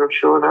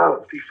 chilling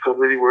out. He's not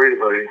really worried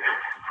about it.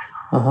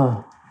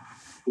 Uh-huh.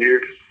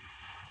 Weird.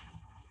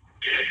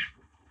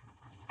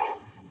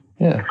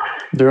 Yeah.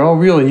 They're all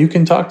real, and you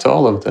can talk to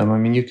all of them. I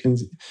mean, you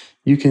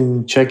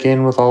can check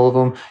in with all of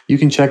them. You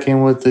can check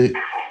in with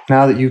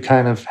now that you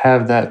kind of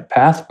have that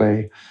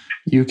pathway,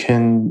 you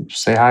can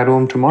say hi to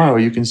them tomorrow.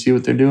 You can see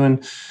what they're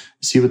doing,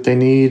 see what they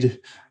need.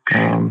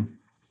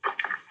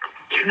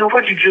 You know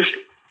what? I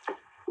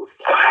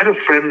had a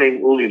friend named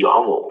Uli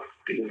Lommel.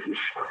 He was this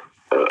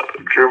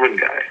German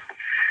guy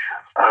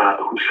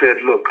who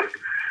said, look,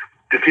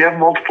 if you have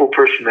multiple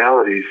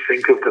personalities,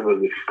 think of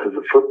them as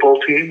a football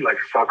team, like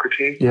a soccer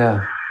team.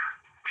 Yeah.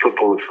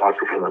 Football is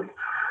soccer for them.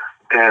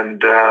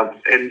 And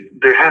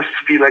there has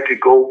to be like a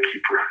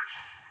goalkeeper.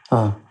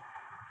 Huh.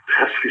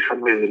 There has to be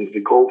somebody that is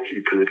the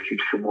goalkeeper that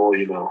keeps them all,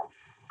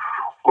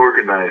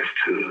 organized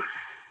to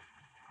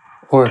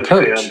coach.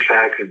 Stay on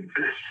track. And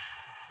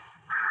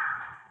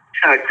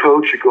a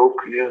coach, a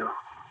goalkeeper, yeah.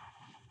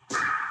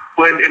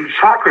 Well, in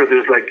soccer,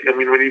 there's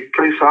when you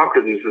play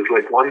soccer, there's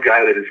one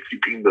guy that is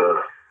keeping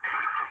the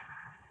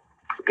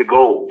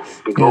goal,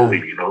 the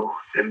goalie,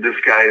 and this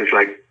guy is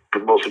the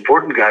most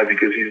important guy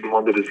because he's the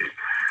one that is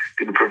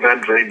going to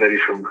prevent anybody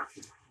from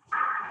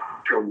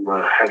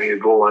having a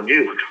goal on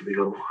you,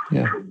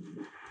 from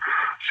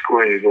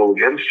scoring a goal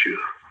against you.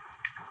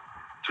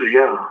 So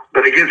yeah,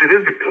 but I guess it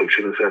is the coach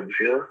in a sense,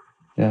 yeah.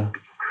 Yeah.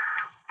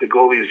 The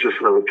goalie is just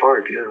another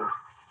part, yeah.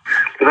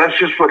 But that's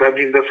just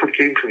that's what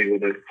came to me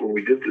when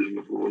we did this.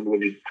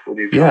 When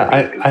you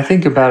yeah, I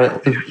think about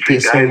it the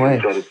same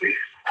way.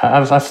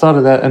 I've thought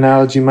of that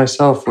analogy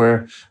myself,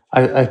 where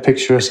I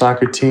picture a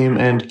soccer team,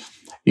 and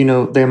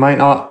they might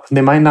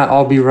not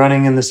all be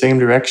running in the same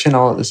direction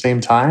all at the same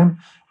time,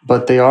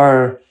 but they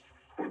are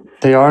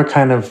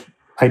kind of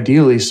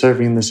ideally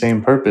serving the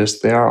same purpose.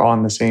 They are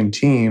on the same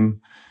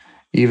team,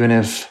 even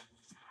if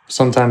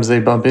sometimes they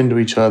bump into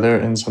each other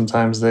and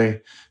sometimes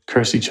they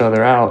curse each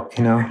other out.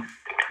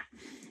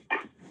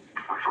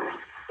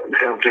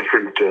 Have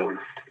different.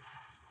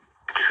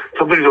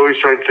 Somebody's always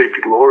trying to take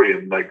the glory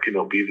and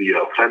be the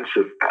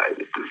offensive guy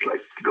that is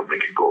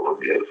make a goal on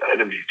the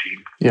enemy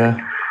team. Yeah.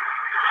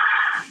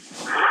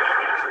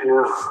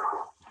 Yeah.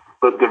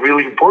 But the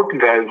really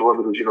important guy is the one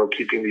that is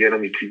keeping the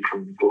enemy team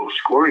from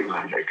scoring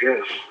line, I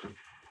guess.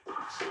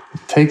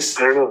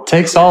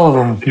 Takes all of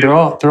them.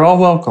 They're all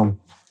welcome.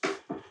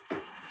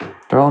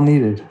 They're all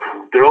needed.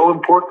 They're all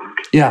important.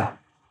 Yeah.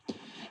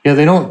 Yeah,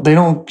 they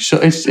don't show.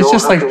 It's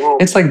just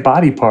it's like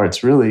body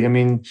parts, really. I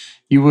mean,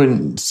 you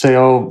wouldn't say,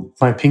 "Oh,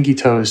 my pinky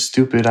toe is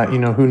stupid."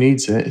 Who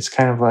needs it? It's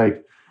kind of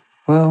like,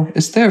 well,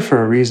 it's there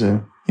for a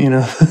reason.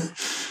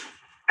 It's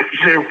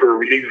there for a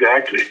reason,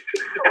 exactly.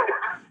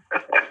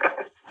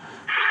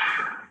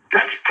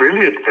 That's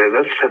brilliant, man.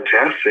 That's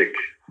fantastic.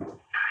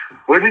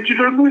 Where did you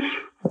learn this?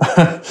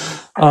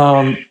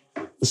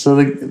 So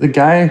the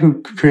guy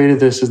who created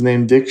this is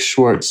named Dick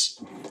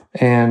Schwartz,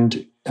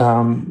 and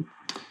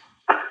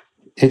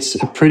it's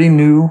pretty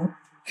new.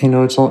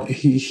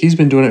 He's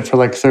been doing it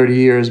for 30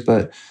 years,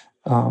 but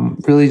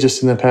really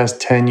just in the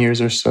past 10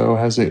 years or so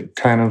has it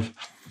kind of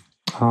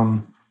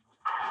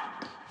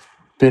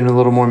been a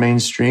little more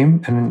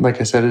mainstream. And like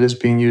I said, it is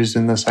being used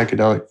in the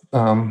psychedelic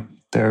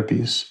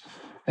therapies.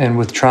 And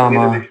with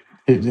trauma,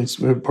 it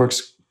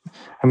works.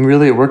 I mean,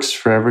 really, it works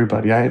for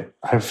everybody.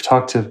 I've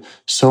talked to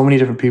so many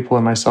different people,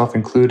 and myself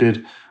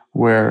included,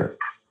 where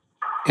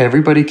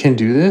everybody can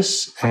do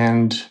this.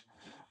 And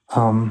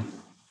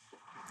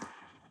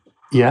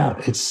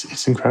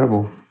it's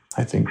incredible,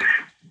 I think.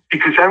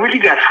 Because I really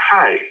got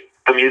high.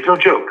 I mean, it's no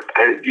joke.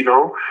 I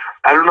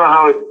don't know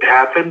how it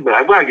happened, but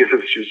I guess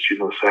it's just,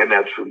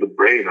 synapse in the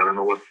brain. I don't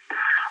know what.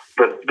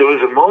 But there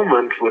was a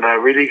moment when I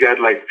really got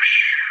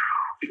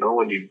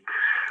when you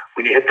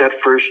hit that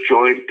first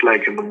joint,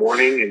 in the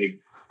morning, and you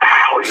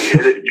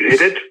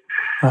hit it.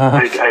 Uh-huh.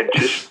 I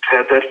just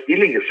had that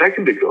feeling a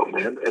second ago,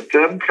 man.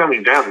 I'm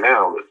coming down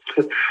now.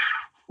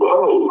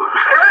 Whoa.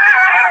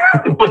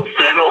 What's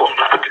that all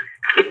about?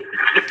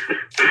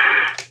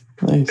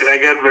 Nice. And I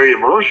got very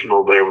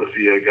emotional there with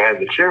the guy in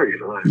the chair, you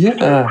know. I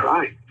started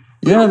crying.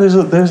 Yeah, there's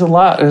a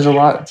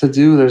lot to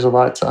do. There's a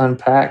lot to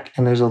unpack,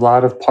 and there's a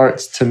lot of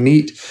parts to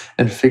meet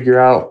and figure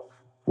out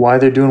why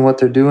they're doing what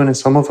they're doing. And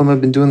some of them have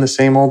been doing the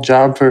same old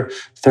job for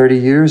 30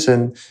 years.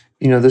 And,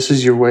 you know, this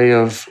is your way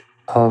of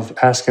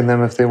asking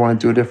them if they want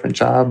to do a different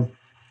job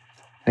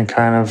and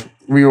kind of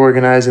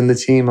reorganizing the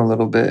team a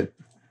little bit.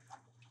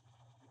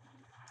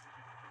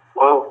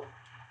 Well,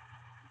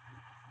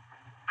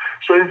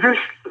 so this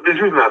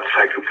is not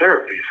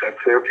psychotherapy.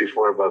 Psychotherapy is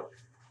more about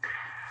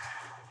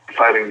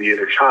fighting the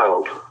inner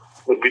child.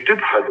 But we did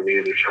fight the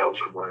inner child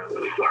somewhere. It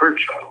was the hurt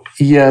child.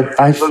 Yeah,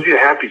 it must be a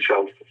happy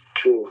child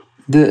too.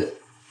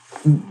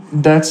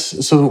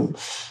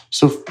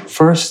 So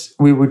first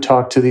we would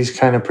talk to these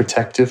kind of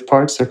protective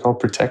parts. They're called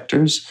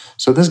protectors.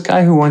 So this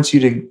guy who wants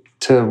you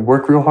to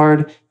work real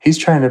hard, he's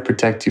trying to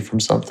protect you from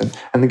something.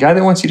 And the guy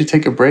that wants you to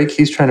take a break,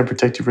 he's trying to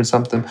protect you from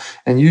something.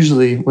 And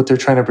usually what they're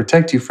trying to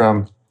protect you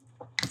from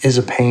is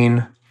a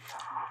pain,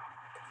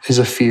 is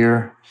a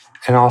fear.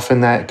 And often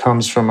that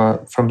comes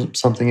from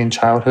something in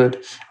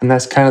childhood. And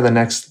that's kind of the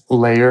next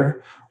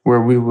layer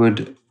where we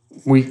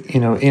you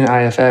know, in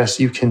IFS,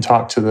 you can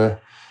talk to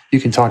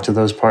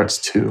those parts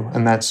too.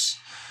 And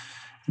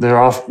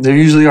there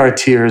usually are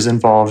tears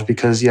involved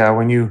because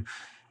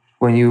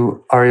when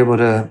you are able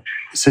to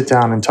sit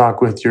down and talk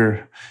with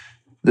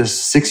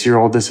this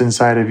 6-year-old that's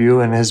inside of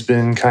you and has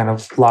been kind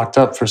of locked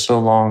up for so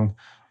long,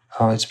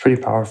 it's pretty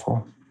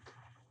powerful.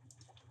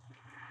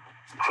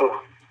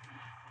 Oh.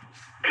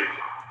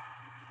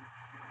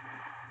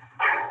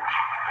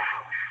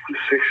 The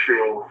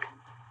 6-year-old.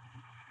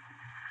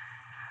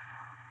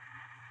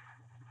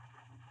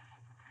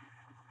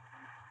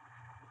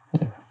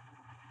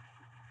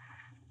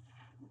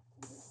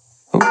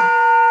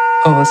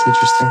 Oh, that's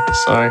interesting.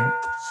 Sorry.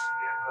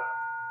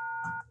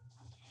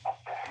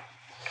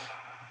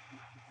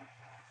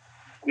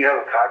 We have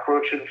a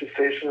cockroach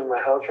infestation in my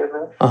house right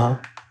now. Uh-huh.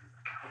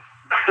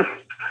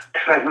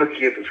 I'm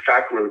looking at this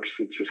cockroach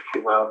that just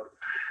came out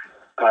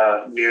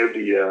near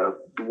the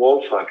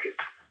wall socket.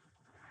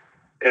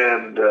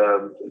 And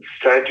it's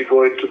trying to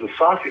go into the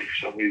socket for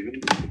some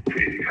reason,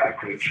 crazy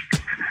cockroach.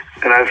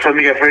 And I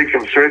suddenly got very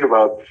concerned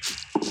about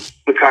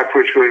the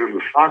cockroach going in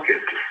the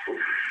socket.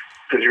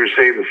 As you were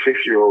saying, the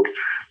 6-year-old,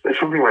 that's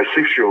something my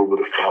 6-year-old would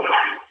have thought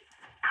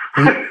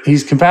of.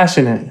 He's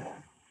compassionate.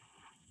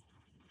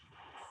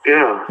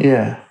 Yeah.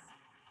 Yeah.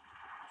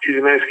 He's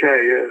a nice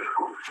guy, yeah.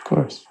 Of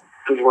course.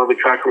 Doesn't want the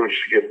cockroach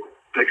to get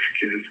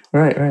executed.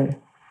 Right.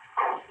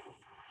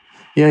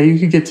 Yeah, you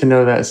could get to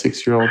know that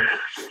 6-year-old.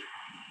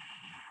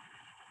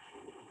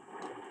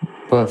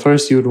 But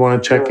first you would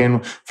want to check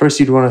in. First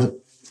you'd want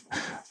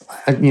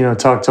to,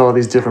 talk to all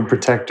these different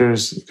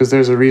protectors because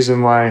there's a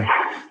reason why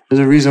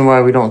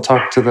we don't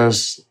talk to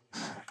those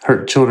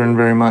hurt children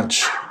very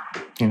much.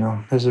 You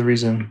know, there's a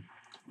reason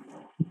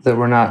that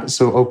we're not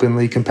so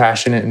openly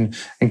compassionate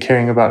and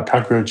caring about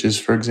cockroaches,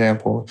 for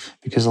example,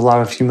 because a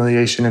lot of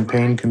humiliation and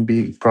pain can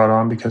be brought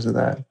on because of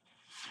that.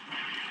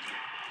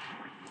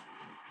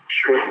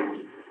 Sure.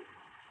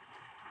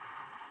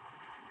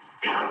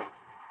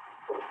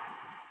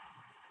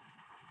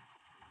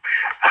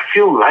 I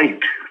feel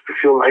light. I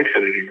feel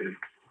lightheaded even.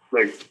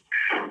 Like,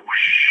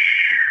 whoosh,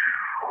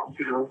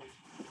 you know.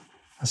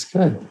 That's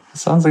good. It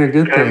sounds like a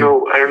good thing. I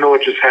don't know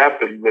what just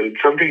happened, but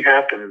something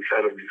happened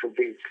inside of me.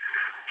 Something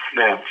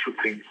snapped.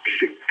 Something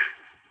clicked.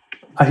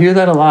 I hear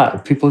that a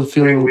lot. People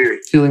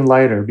feeling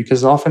lighter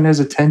because often there's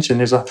a tension.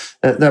 There's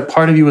that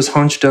part of you is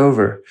hunched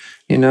over,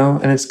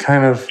 and it's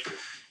kind of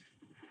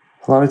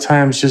a lot of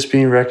times just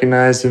being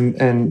recognized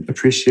and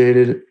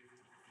appreciated.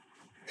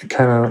 It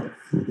kind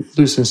of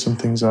loosens some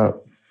things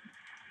up.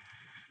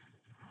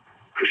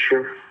 For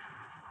sure.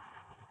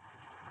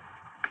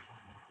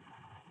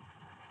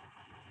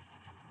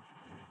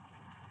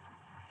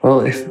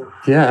 Well,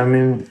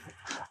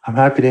 I'm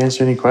happy to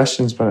answer any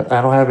questions, but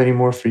I don't have any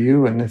more for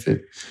you. And if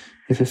it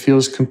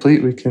feels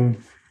complete, we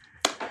can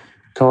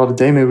call it a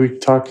day. Maybe we can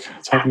talk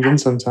again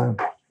sometime.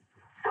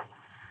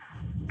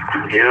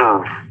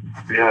 Yeah.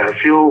 I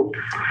feel,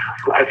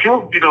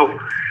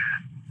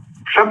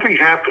 something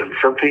happened.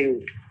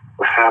 Something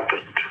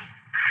happened.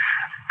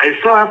 I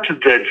still have to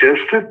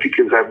digest it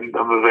because I'm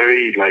a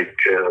very kind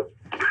of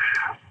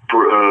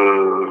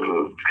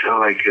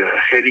a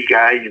heady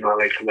guy. I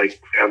like to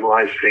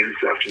analyze things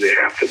after they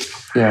happen.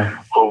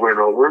 Yeah. Over and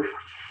over.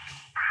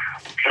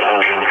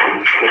 But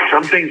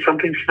something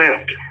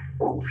snapped. It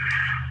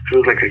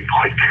was like a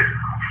click.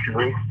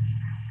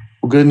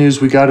 Well, good news.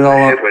 We got it all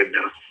on. Right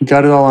now. We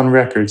got it all on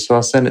record, so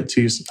I'll send it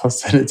to you.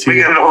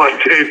 We got it all on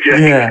tape.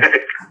 Yeah.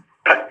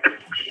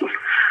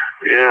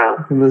 Yeah.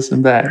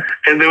 Listen back.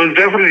 And there was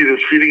definitely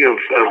this feeling of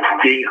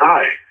being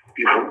high.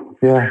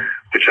 Yeah.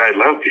 Which I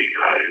love being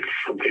high. It's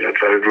something I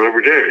try to do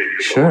every day.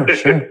 Sure.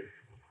 But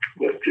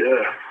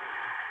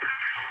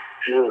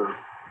yeah.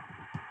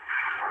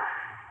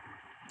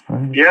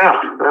 Right.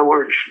 Yeah, that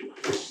works.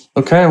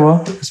 Okay,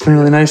 well, it's been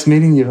really nice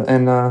meeting you,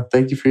 and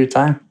thank you for your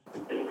time.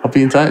 I'll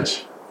be in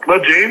touch.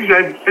 Well, James, I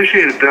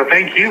appreciate it.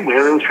 Thank you,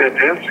 man. That was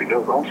fantastic. That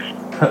was awesome.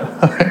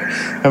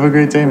 Have a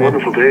great day, man.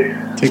 Wonderful day.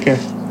 Take care.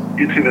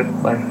 You too,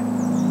 man. Bye.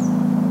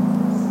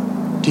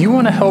 Do you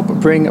want to help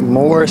bring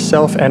more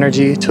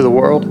self-energy to the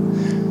world?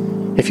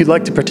 If you'd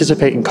like to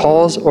participate in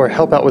calls or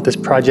help out with this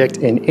project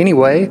in any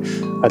way,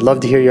 I'd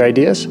love to hear your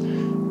ideas.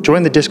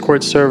 Join the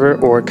Discord server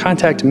or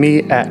contact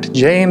me at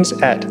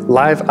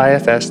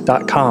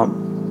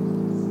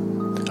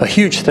james@liveifs.com. A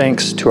huge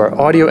thanks to our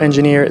audio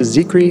engineer,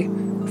 Zikri,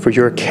 for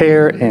your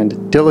care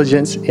and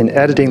diligence in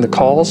editing the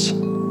calls.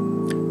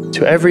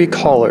 To every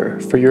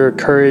caller for your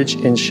courage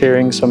in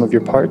sharing some of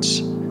your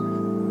parts.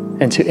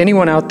 And to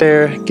anyone out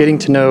there getting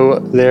to know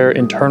their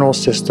internal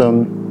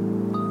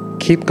system,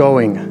 keep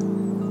going.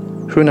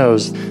 Who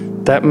knows,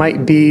 that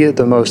might be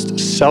the most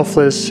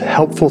selfless,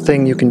 helpful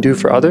thing you can do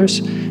for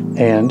others,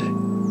 and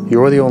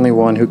you're the only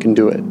one who can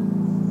do it.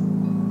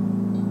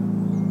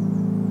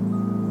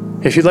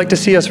 If you'd like to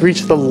see us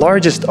reach the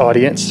largest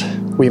audience,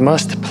 we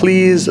must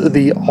please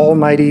the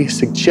almighty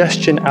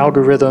suggestion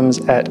algorithms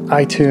at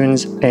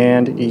iTunes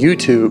and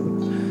YouTube.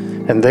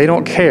 And they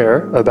don't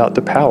care about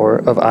the power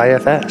of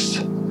IFS.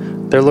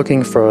 They're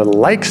looking for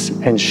likes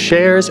and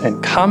shares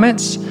and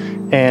comments,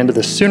 and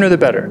the sooner the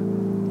better.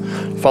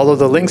 Follow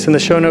the links in the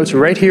show notes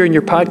right here in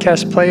your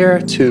podcast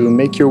player to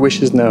make your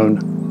wishes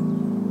known.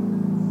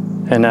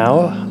 And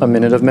now, a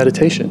minute of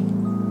meditation.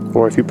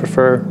 Or if you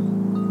prefer,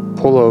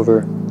 pull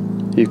over.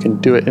 You can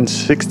do it in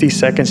 60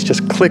 seconds.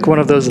 Just click one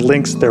of those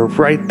links. They're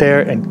right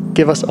there, and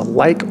give us a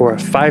like or a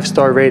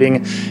 5-star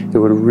rating. It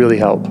would really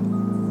help.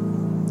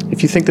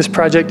 If you think this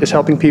project is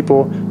helping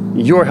people,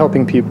 you're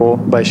helping people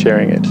by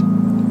sharing it.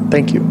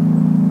 Thank you.